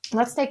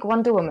let's take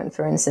Wonder Woman,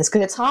 for instance,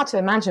 because it's hard to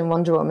imagine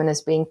Wonder Woman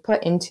as being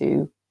put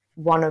into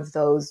one of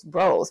those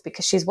roles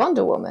because she's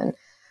Wonder Woman.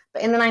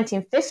 But in the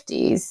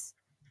 1950s,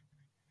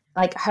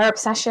 like her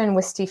obsession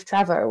with Steve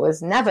Trevor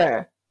was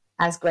never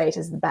as great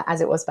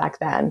as it was back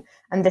then.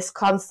 And this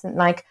constant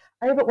like,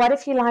 oh, but what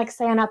if he likes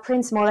Diana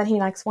Prince more than he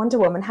likes Wonder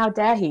Woman? How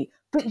dare he?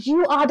 But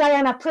you are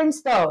Diana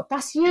Prince, though.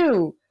 That's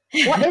you.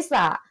 What is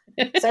that?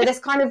 So this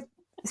kind of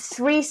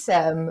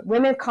threesome,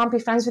 women can't be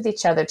friends with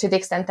each other to the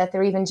extent that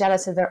they're even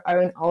jealous of their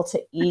own alter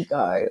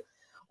ego.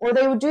 Or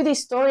they would do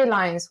these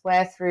storylines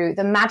where through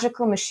the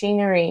magical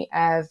machinery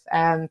of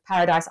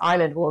Paradise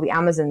Island, where the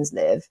Amazons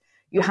live,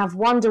 you have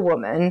Wonder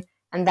Woman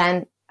and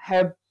then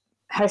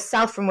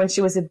herself from when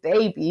she was a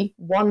baby,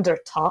 Wonder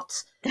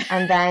Tot,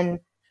 and then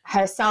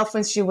herself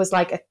when she was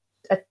like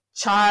a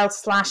child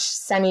 /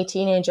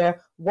 semi-teenager,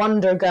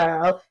 Wonder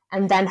Girl,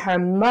 and then her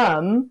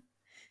mum,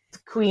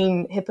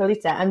 Queen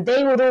Hippolyta, and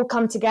they would all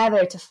come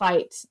together to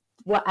fight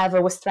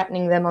whatever was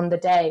threatening them on the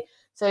day.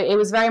 So it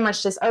was very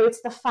much just,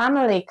 it's the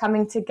family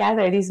coming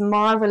together, these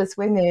marvelous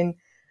women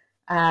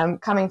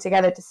coming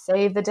together to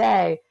save the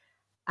day.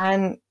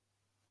 And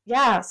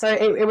yeah, so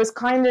it was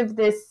kind of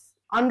this,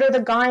 under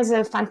the guise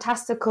of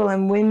fantastical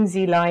and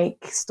whimsy-like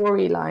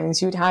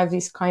storylines, you'd have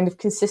these kind of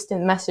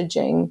consistent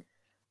messaging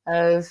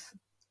of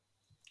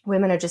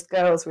women are just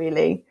girls,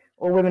 really,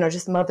 or women are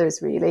just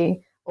mothers,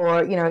 really.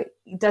 Or, you know,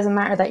 it doesn't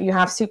matter that you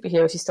have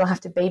superheroes, you still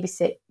have to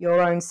babysit your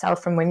own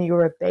self from when you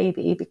were a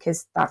baby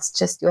because that's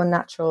just your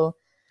natural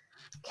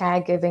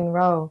caregiving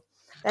role.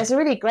 There's a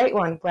really great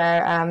one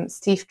where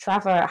Steve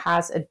Trevor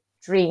has a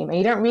dream, and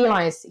you don't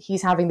realize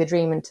he's having the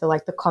dream until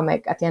like the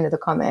comic, at the end of the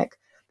comic.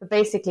 But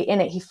basically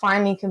in it, he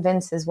finally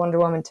convinces Wonder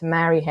Woman to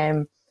marry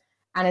him.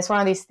 And it's one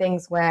of these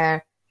things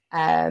where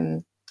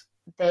they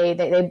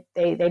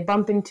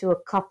bump into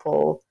a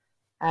couple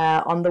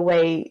on the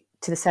way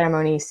to the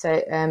ceremony, so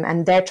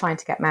and they're trying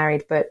to get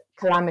married, but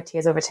calamity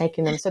has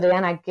overtaken them. So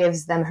Diana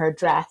gives them her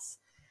dress,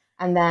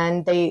 and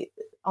then they,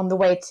 on the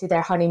way to their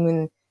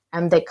honeymoon,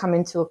 they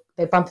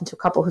bump into a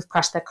couple who've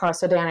crashed their car.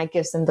 So Diana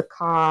gives them the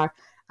car,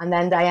 and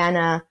then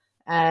Diana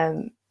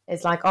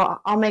is like, "Oh,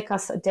 I'll make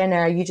us a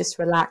dinner. You just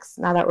relax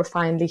now that we're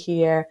finally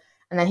here."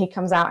 And then he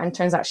comes out, and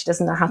turns out she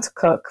doesn't know how to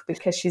cook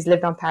because she's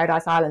lived on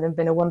Paradise Island and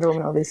been a Wonder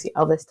Woman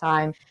all this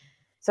time.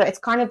 So it's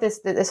kind of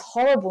this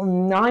horrible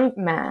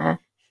nightmare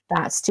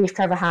that Steve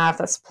Trevor has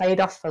that's played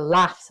off for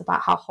laughs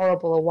about how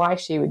horrible a wife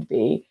she would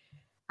be.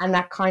 And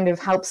that kind of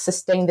helps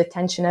sustain the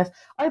tension of,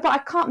 oh, but I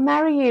can't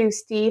marry you,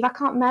 Steve. I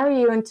can't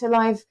marry you until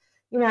I've,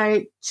 you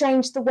know,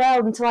 changed the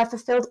world, until I've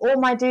fulfilled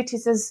all my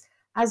duties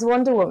as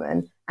Wonder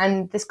Woman.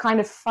 And this kind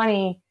of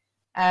funny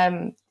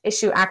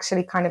issue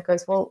actually kind of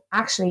goes, well,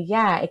 actually,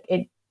 yeah,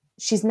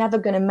 she's never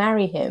going to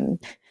marry him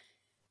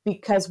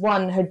because,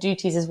 one, her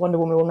duties as Wonder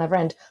Woman will never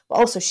end, but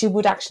also she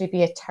would actually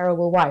be a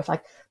terrible wife.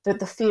 Like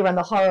the fear and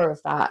the horror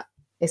of that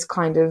is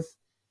kind of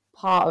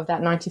part of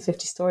that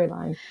 1950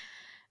 storyline.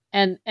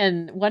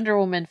 And Wonder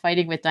Woman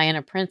fighting with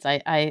Diana Prince,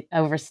 I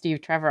over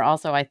Steve Trevor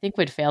also, I think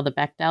would fail the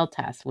Bechdel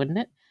test, wouldn't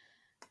it?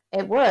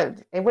 It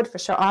would for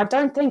sure. I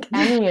don't think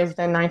any of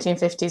the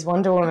 1950s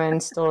Wonder Woman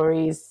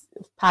stories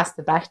passed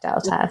the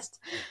Bechdel test.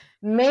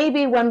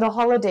 Maybe when the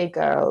Holiday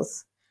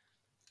Girls.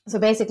 So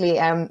basically,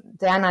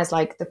 Diana is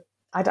like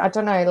I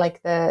don't know,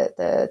 like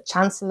the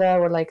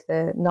chancellor or like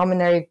the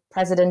nominary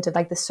president of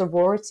like the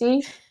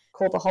sorority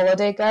called the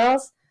Holiday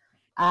Girls.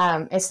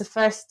 It's the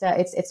first.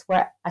 It's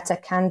where Etta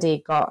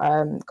Candy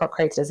got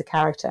created as a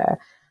character,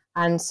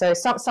 and so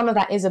some of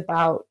that is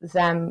about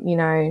them. You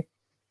know,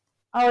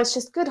 oh, it's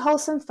just good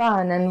wholesome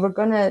fun, and we're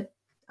gonna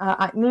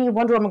me,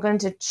 Wonder Woman, going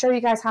to show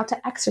you guys how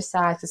to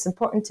exercise. It's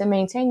important to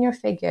maintain your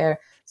figure.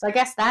 So I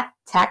guess that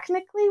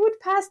technically would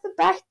pass the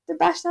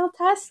Bechdel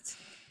test.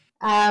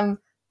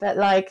 But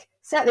like,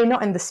 certainly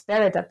not in the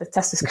spirit that the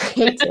test was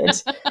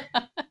created.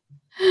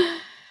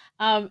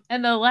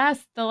 And the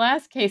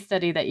last case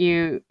study that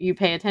you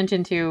pay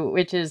attention to,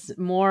 which is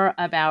more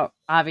about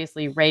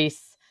obviously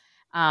race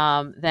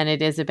than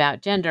it is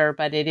about gender,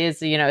 but it is,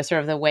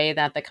 sort of the way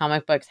that the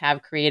comic books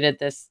have created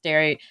this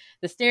the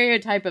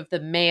stereotype of the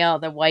male,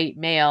 the white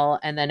male,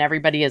 and then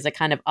everybody is a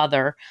kind of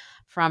other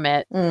from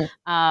it.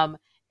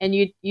 And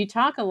you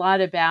talk a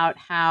lot about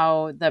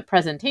how the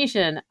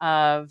presentation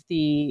of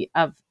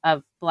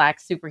Black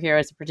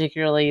superheroes,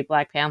 particularly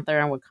Black Panther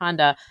and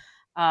Wakanda,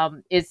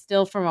 is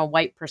still from a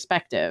white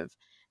perspective.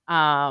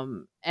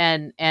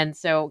 And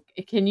so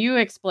can you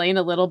explain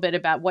a little bit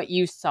about what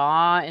you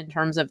saw in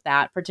terms of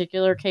that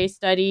particular case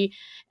study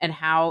and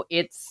how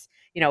it's,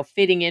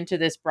 fitting into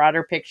this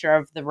broader picture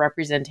of the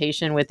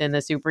representation within the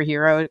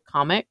superhero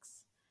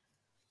comics?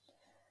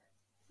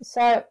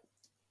 So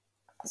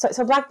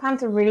Black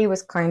Panther really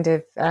was kind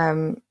of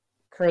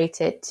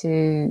created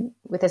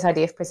with this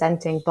idea of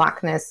presenting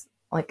Blackness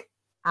like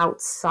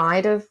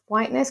outside of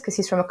whiteness, because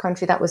he's from a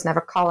country that was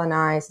never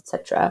colonized,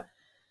 etc.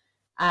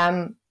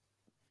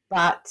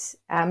 But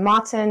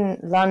Martin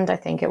Lund, I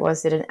think it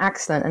was, did an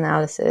excellent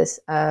analysis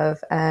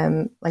of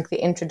like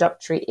the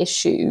introductory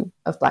issue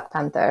of Black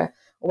Panther,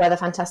 where the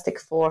Fantastic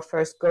Four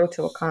first go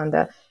to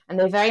Wakanda, and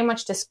they very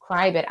much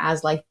describe it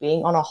as like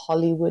being on a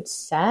Hollywood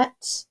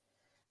set.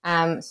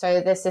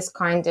 So there's this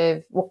kind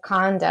of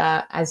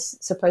Wakanda as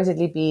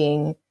supposedly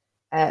being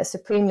a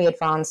supremely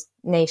advanced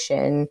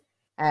nation,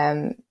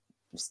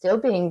 still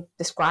being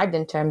described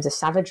in terms of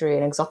savagery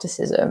and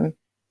exoticism,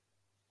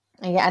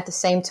 and yet at the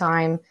same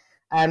time,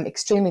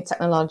 extremely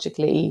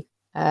technologically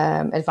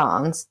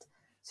advanced.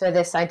 So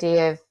this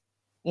idea of,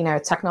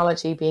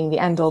 technology being the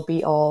end-all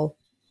be-all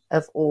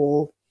of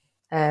all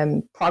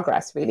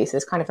progress, really. So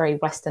it's kind of very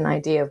Western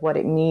idea of what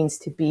it means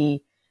to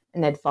be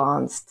an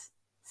advanced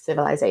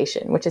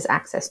civilization, which is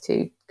access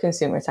to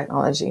consumer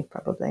technology,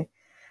 probably.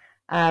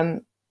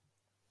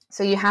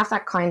 So you have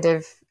that kind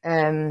of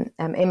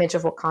image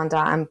of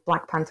Wakanda and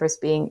Black Panther as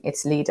being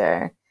its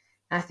leader.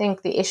 And I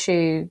think the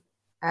issue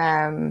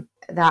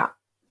that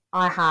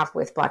I have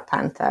with Black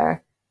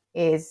Panther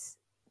is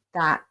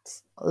that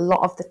a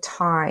lot of the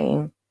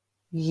time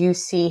you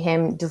see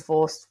him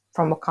divorced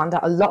from Wakanda.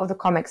 A lot of the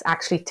comics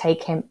actually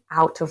take him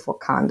out of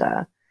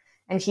Wakanda,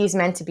 and he's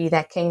meant to be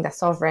their king, their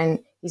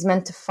sovereign. He's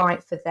meant to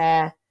fight for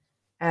their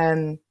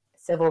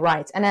civil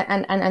rights,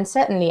 and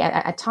certainly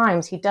at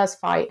times he does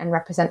fight and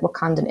represent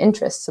Wakandan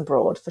interests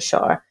abroad, for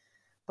sure.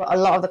 But a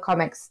lot of the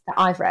comics that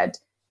I've read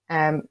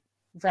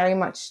very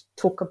much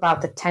talk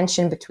about the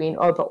tension between,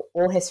 but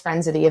all his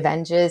friends are the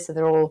Avengers, so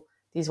they're all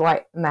these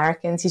white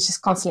Americans. He's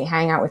just constantly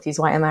hanging out with these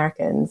white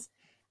Americans,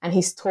 and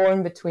he's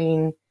torn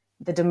between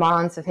the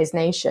demands of his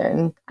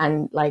nation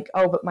and like,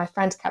 but my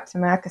friend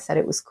Captain America said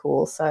it was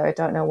cool, so I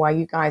don't know why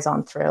you guys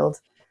aren't thrilled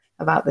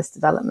about this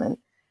development.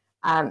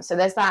 So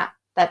there's that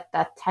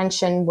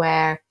tension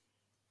where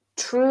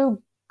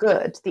true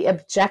good, the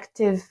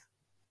objective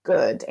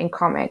good in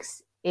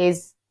comics,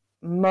 is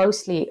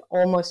mostly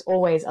almost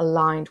always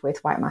aligned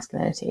with white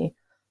masculinity.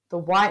 The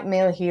white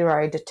male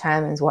hero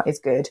determines what is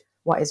good,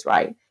 what is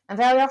right. And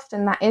very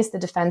often that is the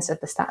defense of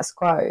the status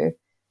quo.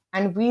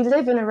 And we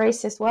live in a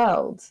racist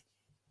world.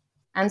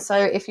 And so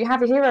if you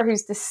have a hero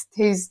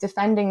who's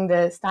defending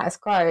the status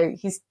quo,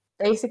 he's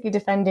basically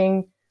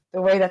defending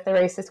the way that the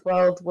racist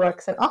world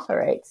works and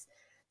operates.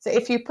 So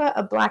if you put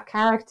a Black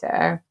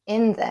character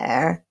in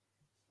there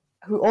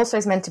who also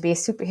is meant to be a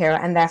superhero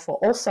and therefore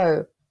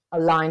also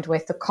aligned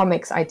with the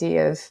comics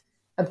idea of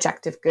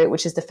objective good,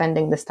 which is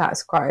defending the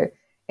status quo,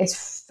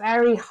 it's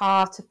very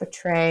hard to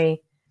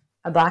portray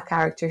a Black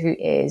character who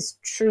is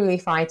truly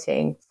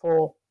fighting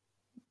for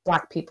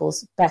Black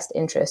people's best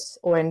interests,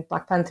 or in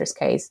Black Panther's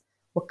case,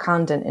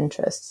 Wakandan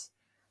interests.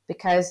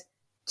 Because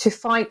to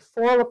fight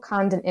for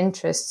Wakandan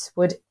interests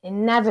would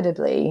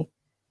inevitably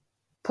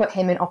put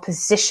him in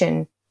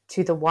opposition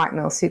to the white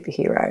male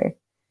superhero,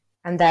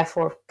 and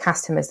therefore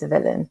cast him as the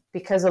villain,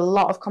 because a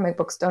lot of comic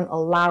books don't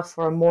allow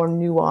for a more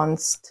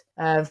nuanced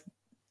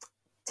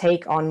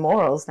take on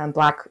morals than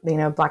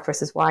black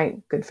versus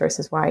white, good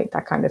versus white,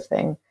 that kind of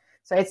thing.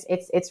 So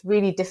it's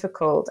really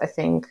difficult, I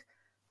think,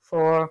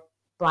 for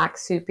Black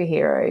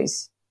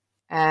superheroes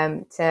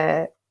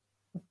to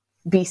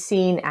be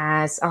seen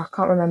as, I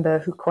can't remember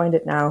who coined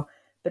it now,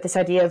 but this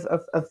idea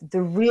of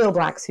the real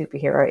Black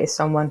superhero is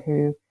someone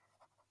who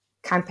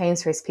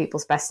campaigns for his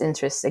people's best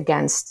interests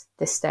against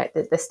the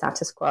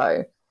status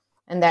quo.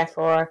 And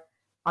therefore,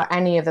 are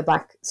any of the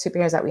Black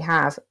superheroes that we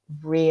have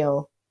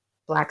real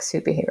Black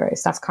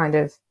superheroes? That's kind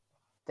of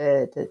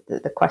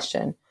the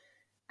question.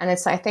 And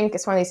I think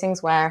it's one of these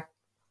things where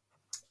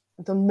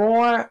the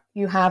more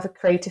you have a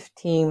creative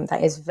team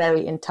that is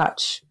very in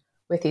touch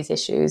with these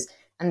issues,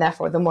 and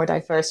therefore the more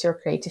diverse your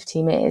creative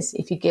team is,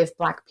 if you give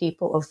Black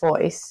people a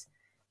voice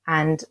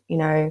and,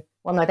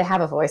 they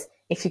have a voice.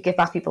 If you give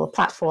Black people a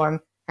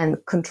platform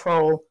and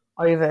control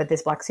over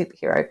this black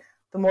superhero,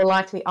 the more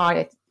likely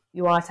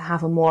you are to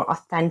have a more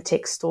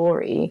authentic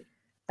story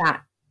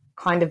that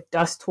kind of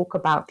does talk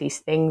about these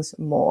things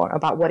more,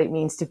 about what it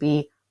means to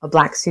be a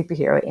black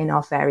superhero in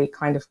our very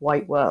kind of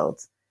white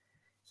world.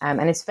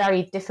 And it's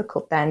very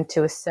difficult then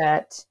to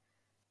assert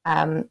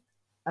a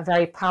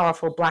very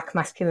powerful black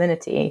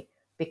masculinity,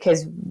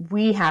 because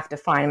we have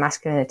defined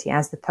masculinity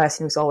as the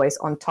person who's always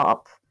on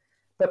top,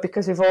 but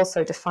because we've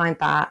also defined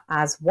that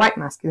as white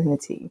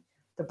masculinity,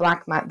 the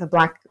black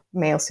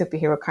male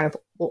superhero kind of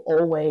will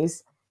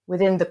always,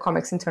 within the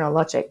comics' internal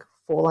logic,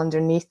 fall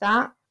underneath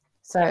that.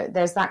 So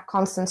there's that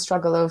constant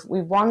struggle of,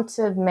 we want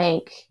to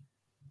make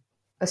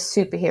a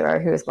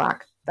superhero who is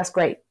black. That's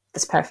great.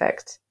 That's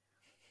perfect.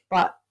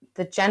 But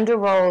the gender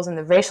roles and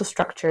the racial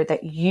structure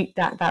that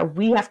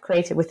we have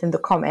created within the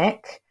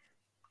comic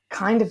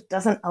kind of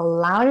doesn't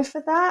allow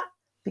for that,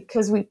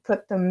 because we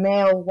put the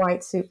male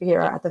white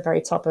superhero at the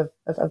very top of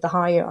the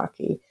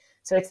hierarchy.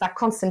 So it's that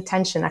constant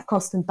tension, that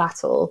constant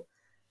battle.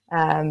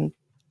 The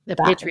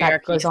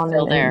patriarchy goes on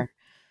still there.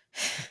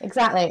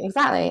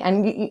 Exactly.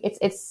 And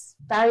it's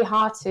very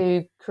hard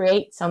to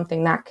create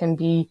something that can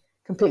be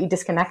completely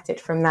disconnected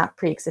from that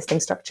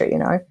pre-existing structure, you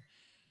know?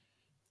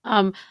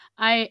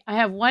 I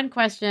have one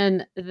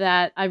question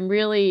that I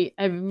really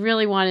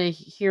want to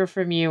hear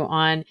from you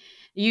on.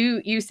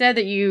 You said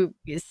that you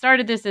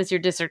started this as your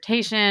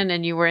dissertation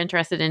and you were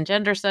interested in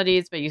gender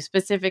studies, but you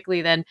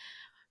specifically then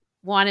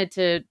wanted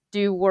to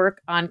do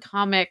work on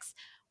comics.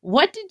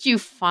 What did you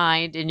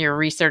find in your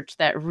research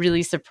that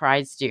really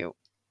surprised you?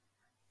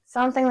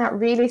 Something that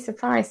really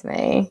surprised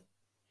me.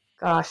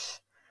 Gosh,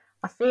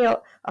 I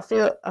feel.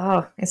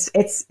 Oh,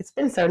 it's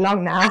been so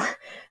long now,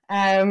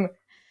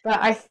 but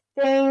I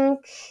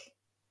think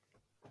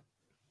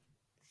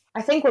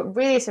what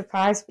really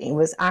surprised me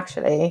was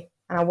actually,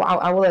 and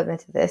I will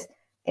admit to this,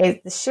 is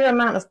the sheer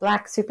amount of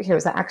black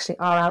superheroes that actually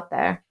are out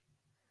there.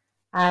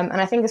 And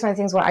I think it's one of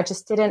the things where I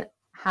just didn't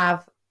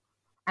have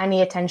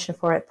any attention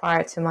for it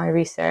prior to my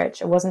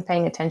research. I wasn't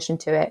paying attention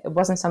to it. It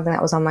wasn't something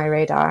that was on my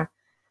radar.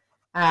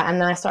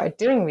 And then I started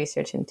doing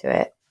research into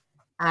it.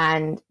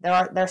 And there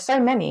are so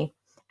many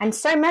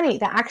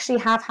that actually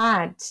have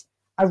had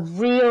a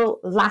real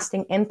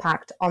lasting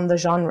impact on the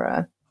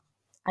genre,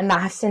 and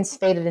that has since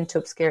faded into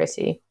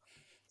obscurity.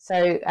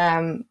 So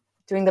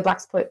during the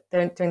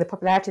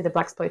popularity of the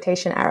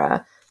blaxploitation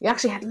era, you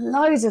actually had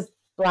loads of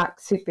black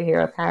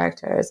superhero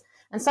characters,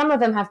 and some of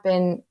them have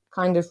been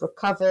kind of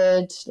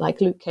recovered,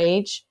 like Luke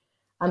Cage,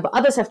 but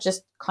others have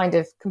just kind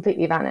of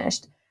completely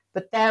vanished.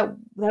 But there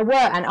were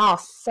and are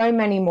so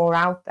many more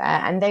out there,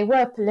 and they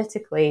were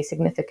politically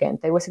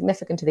significant. They were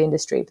significant to the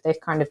industry, but they've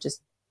kind of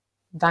just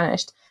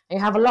vanished. And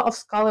you have a lot of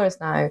scholars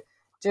now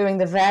doing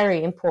the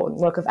very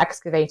important work of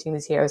excavating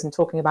these heroes and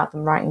talking about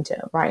them,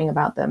 writing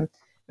about them,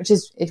 which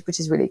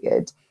is really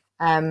good.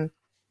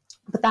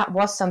 But that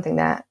was something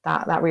that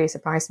really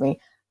surprised me.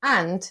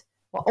 And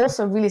what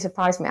also really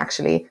surprised me,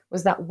 actually,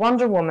 was that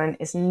Wonder Woman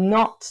is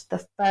not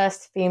the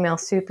first female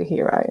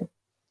superhero.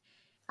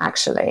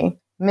 Actually,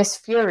 Miss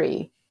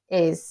Fury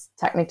is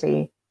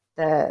technically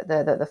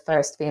the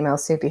first female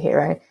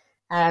superhero.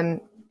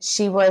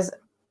 She was.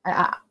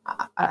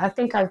 I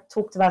think I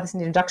talked about this in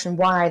the introduction,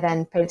 why I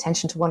then paid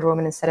attention to Wonder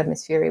Woman instead of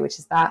Miss Fury, which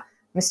is that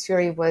Miss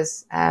Fury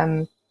was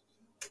a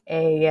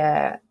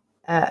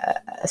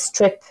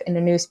strip in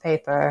a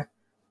newspaper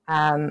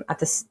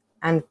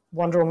and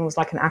Wonder Woman was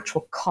like an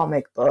actual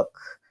comic book.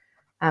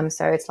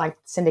 So it's like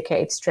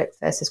syndicated strip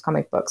versus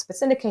comic books. But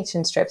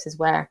syndication strips is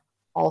where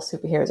all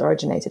superheroes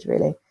originated,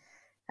 really.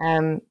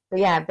 But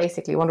yeah,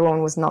 basically Wonder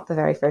Woman was not the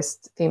very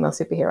first female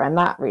superhero, and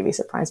that really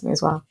surprised me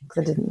as well,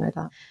 because I didn't know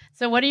that.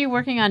 So what are you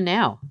working on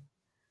now?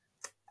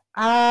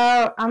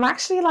 I'm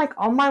actually like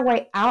on my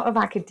way out of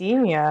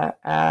academia,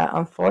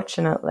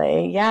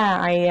 unfortunately.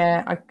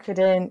 Yeah, I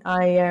couldn't.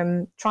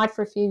 I tried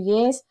for a few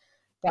years,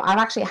 but I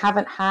actually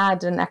haven't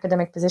had an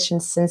academic position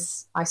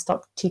since I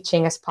stopped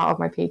teaching as part of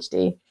my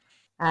PhD.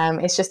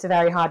 It's just a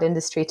very hard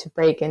industry to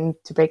break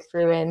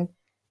through in.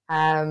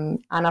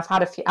 And I've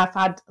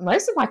had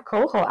most of my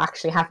cohort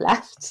actually have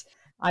left,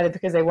 either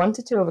because they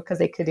wanted to or because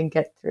they couldn't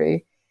get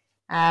through.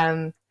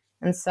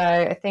 And so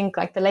I think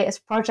like the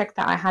latest project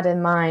that I had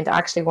in mind, I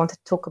actually wanted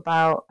to talk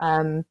about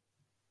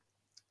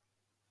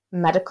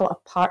medical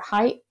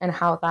apartheid and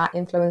how that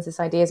influences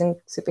ideas in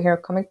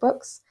superhero comic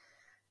books.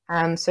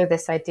 So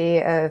this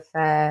idea of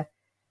the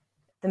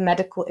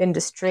medical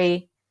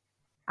industry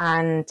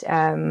and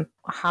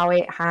how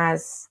it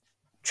has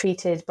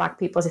treated Black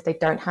people as if they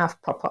don't have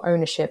proper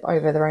ownership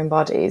over their own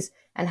bodies,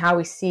 and how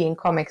we see in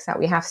comics that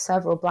we have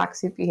several Black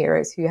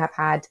superheroes who have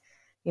had,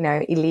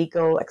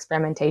 illegal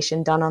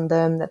experimentation done on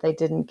them that they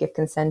didn't give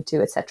consent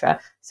to,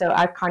 etc. So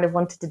I kind of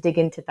wanted to dig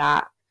into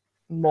that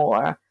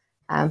more,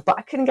 but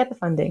I couldn't get the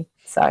funding.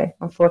 So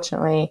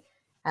unfortunately,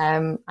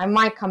 I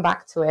might come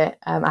back to it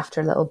after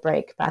a little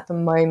break, but at the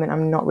moment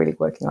I'm not really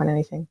working on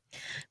anything.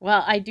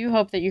 Well, I do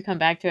hope that you come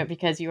back to it,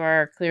 because you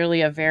are clearly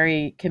a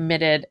very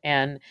committed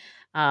and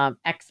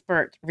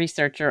expert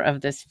researcher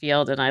of this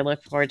field, and I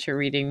look forward to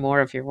reading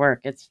more of your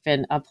work. It's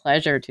been a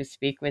pleasure to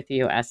speak with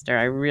you, Esther.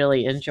 I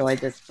really enjoyed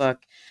this book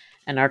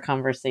and our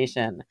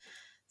conversation.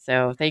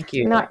 So thank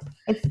you.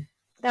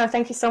 No,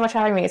 thank you so much for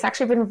having me. It's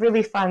actually been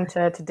really fun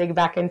to dig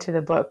back into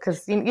the book,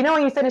 because you know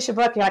when you finish a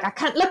book, you're like, I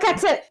can't look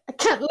at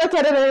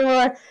it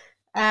anymore.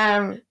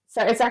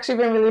 So it's actually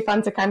been really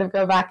fun to kind of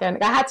go back,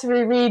 and I had to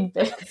reread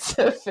bits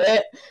of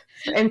it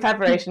in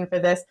preparation for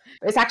this.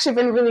 But it's actually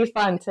been really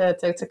fun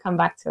to come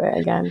back to it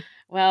again.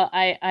 Well,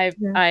 I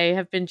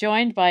have been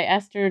joined by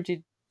Esther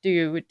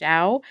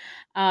Dudau,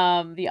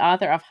 the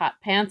author of Hot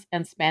Pants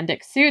and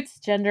Spandex Suits,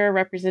 Gender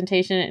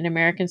Representation in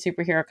American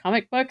Superhero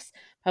Comic Books,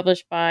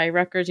 published by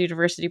Rutgers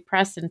University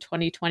Press in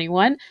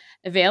 2021.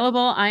 Available,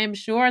 I am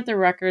sure, at the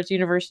Rutgers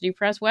University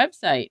Press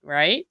website,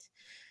 right?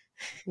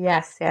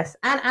 Yes.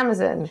 And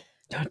Amazon.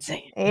 Don't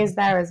say it. It is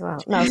there as well.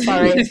 No,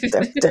 sorry.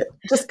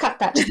 Just cut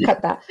that.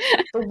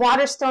 The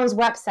Waterstones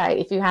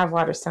website, if you have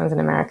Waterstones in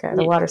America,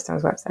 the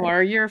Waterstones website.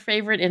 Or your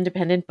favorite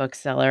independent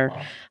bookseller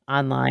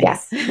online.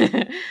 Yes.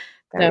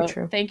 Very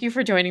true. Thank you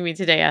for joining me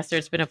today, Esther.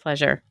 It's been a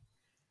pleasure.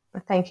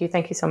 Thank you.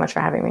 Thank you so much for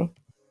having me.